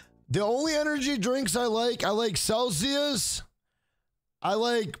them. The only energy drinks I like Celsius. I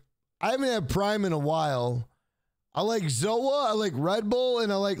haven't had Prime in a while. I like Zoa, I like Red Bull,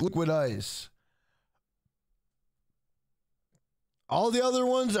 and I like Liquid Ice. All the other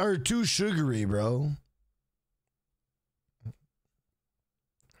ones are too sugary, bro.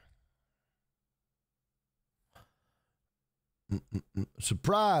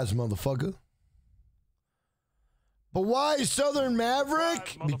 Surprise, motherfucker. But why Southern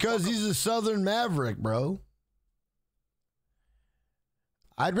Maverick? Because he's a Southern Maverick, bro.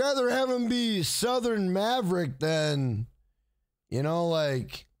 I'd rather have him be Southern Maverick than, you know,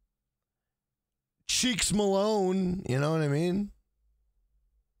 like Cheeks Malone. You know what I mean?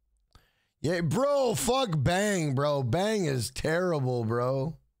 Yeah, bro, fuck Bang, bro. Bang is terrible,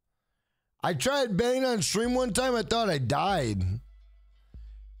 bro. I tried Bang on stream one time. I thought I died.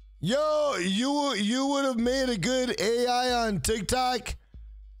 Yo, you would have made a good AI on TikTok.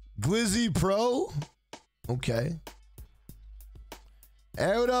 Glizzy Pro. Okay.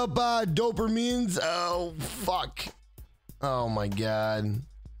 Hey, what up, dopamines? Oh, fuck. Oh, my God.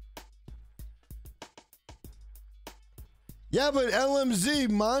 Yeah, but LMZ,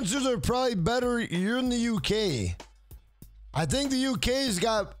 monsters are probably better. You're in the UK. I think the UK's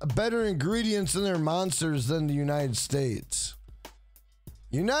got better ingredients in their monsters than the United States.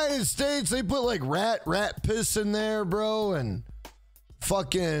 United States, they put like rat piss in there, bro, and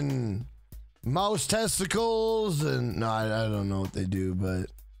fucking mouse testicles, and no, I don't know what they do, but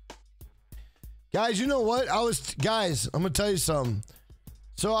guys, you know what? Guys, I'm gonna tell you something.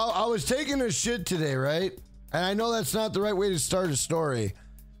 So I was taking a shit today, right? And I know that's not the right way to start a story,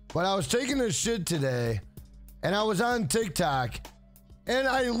 but I was taking a shit today, and I was on TikTok, and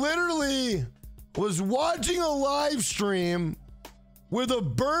I literally was watching a live stream with a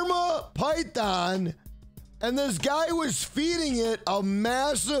Burma python, and this guy was feeding it a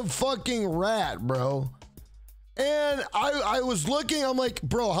massive fucking rat, bro. And I was looking, I'm like,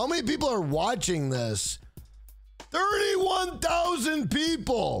 bro, how many people are watching this? 31,000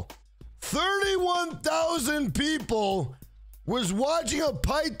 people. 31,000 people was watching a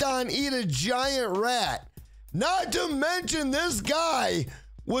python eat a giant rat. Not to mention this guy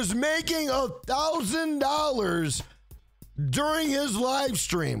was making $1,000 during his live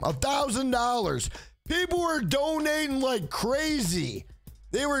stream. $1,000. People were donating like crazy.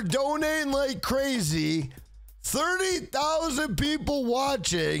 They were donating like crazy. 30,000 people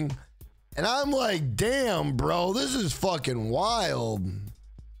watching. And I'm like, damn, bro, this is fucking wild.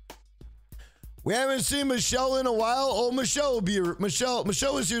 We haven't seen Michelle in a while. Oh, Michelle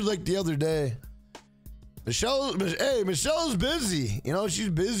was here like the other day. Michelle's busy. You know, she's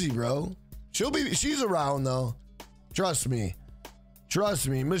busy, bro. She's around though. Trust me.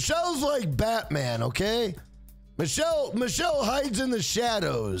 Michelle's like Batman, okay? Michelle hides in the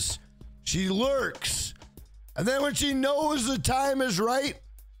shadows. She lurks. And then when she knows the time is right,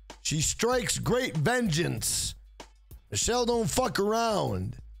 she strikes great vengeance. Michelle don't fuck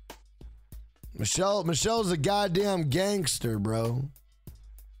around. Michelle's a goddamn gangster, bro.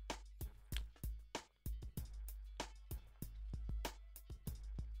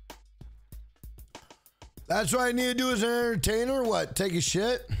 That's what I need to do as an entertainer. What? Take a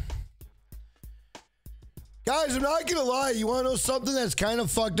shit? Guys, I'm not gonna lie. You want to know something that's kind of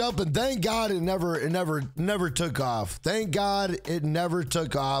fucked up? And thank God it never took off. Thank God it never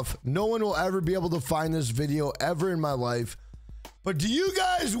took off. No one will ever be able to find this video ever in my life. But do you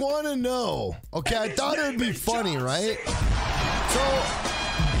guys want to know? Okay, I thought it would be funny, right? So,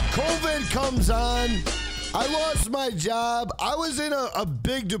 COVID comes on. I lost my job. I was in a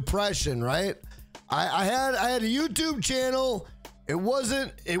big depression, right? I had a YouTube channel. It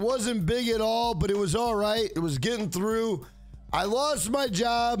wasn't big at all, but it was all right. It was getting through. I lost my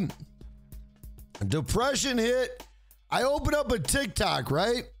job. Depression hit. I opened up a TikTok,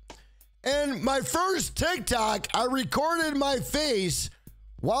 right? And my first TikTok, I recorded my face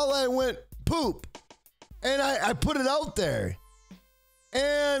while I went poop. And I put it out there.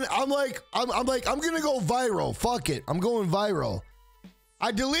 And I'm like, I'm going to go viral. Fuck it. I'm going viral.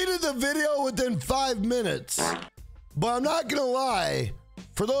 I deleted the video within 5 minutes. But I'm not going to lie.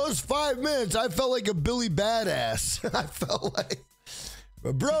 For those 5 minutes, I felt like a Billy Badass. I felt like...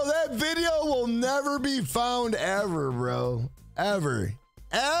 But bro, that video will never be found ever, bro. Ever.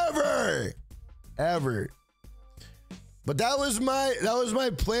 But that was my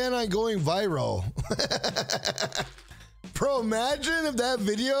plan on going viral. Bro, imagine if that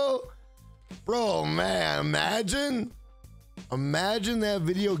video, bro, man, imagine that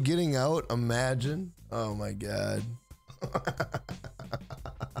video getting out. Imagine. Oh my God.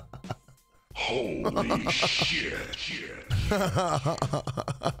 Holy shit.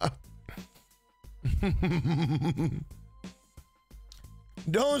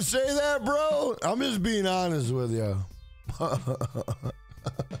 Don't say that, bro. I'm just being honest with you.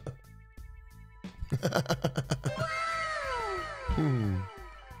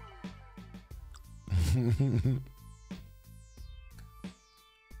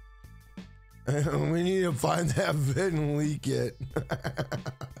 We need to find that vid and leak it.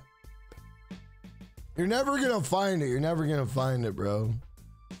 You're never gonna find it. You're never gonna find it, bro.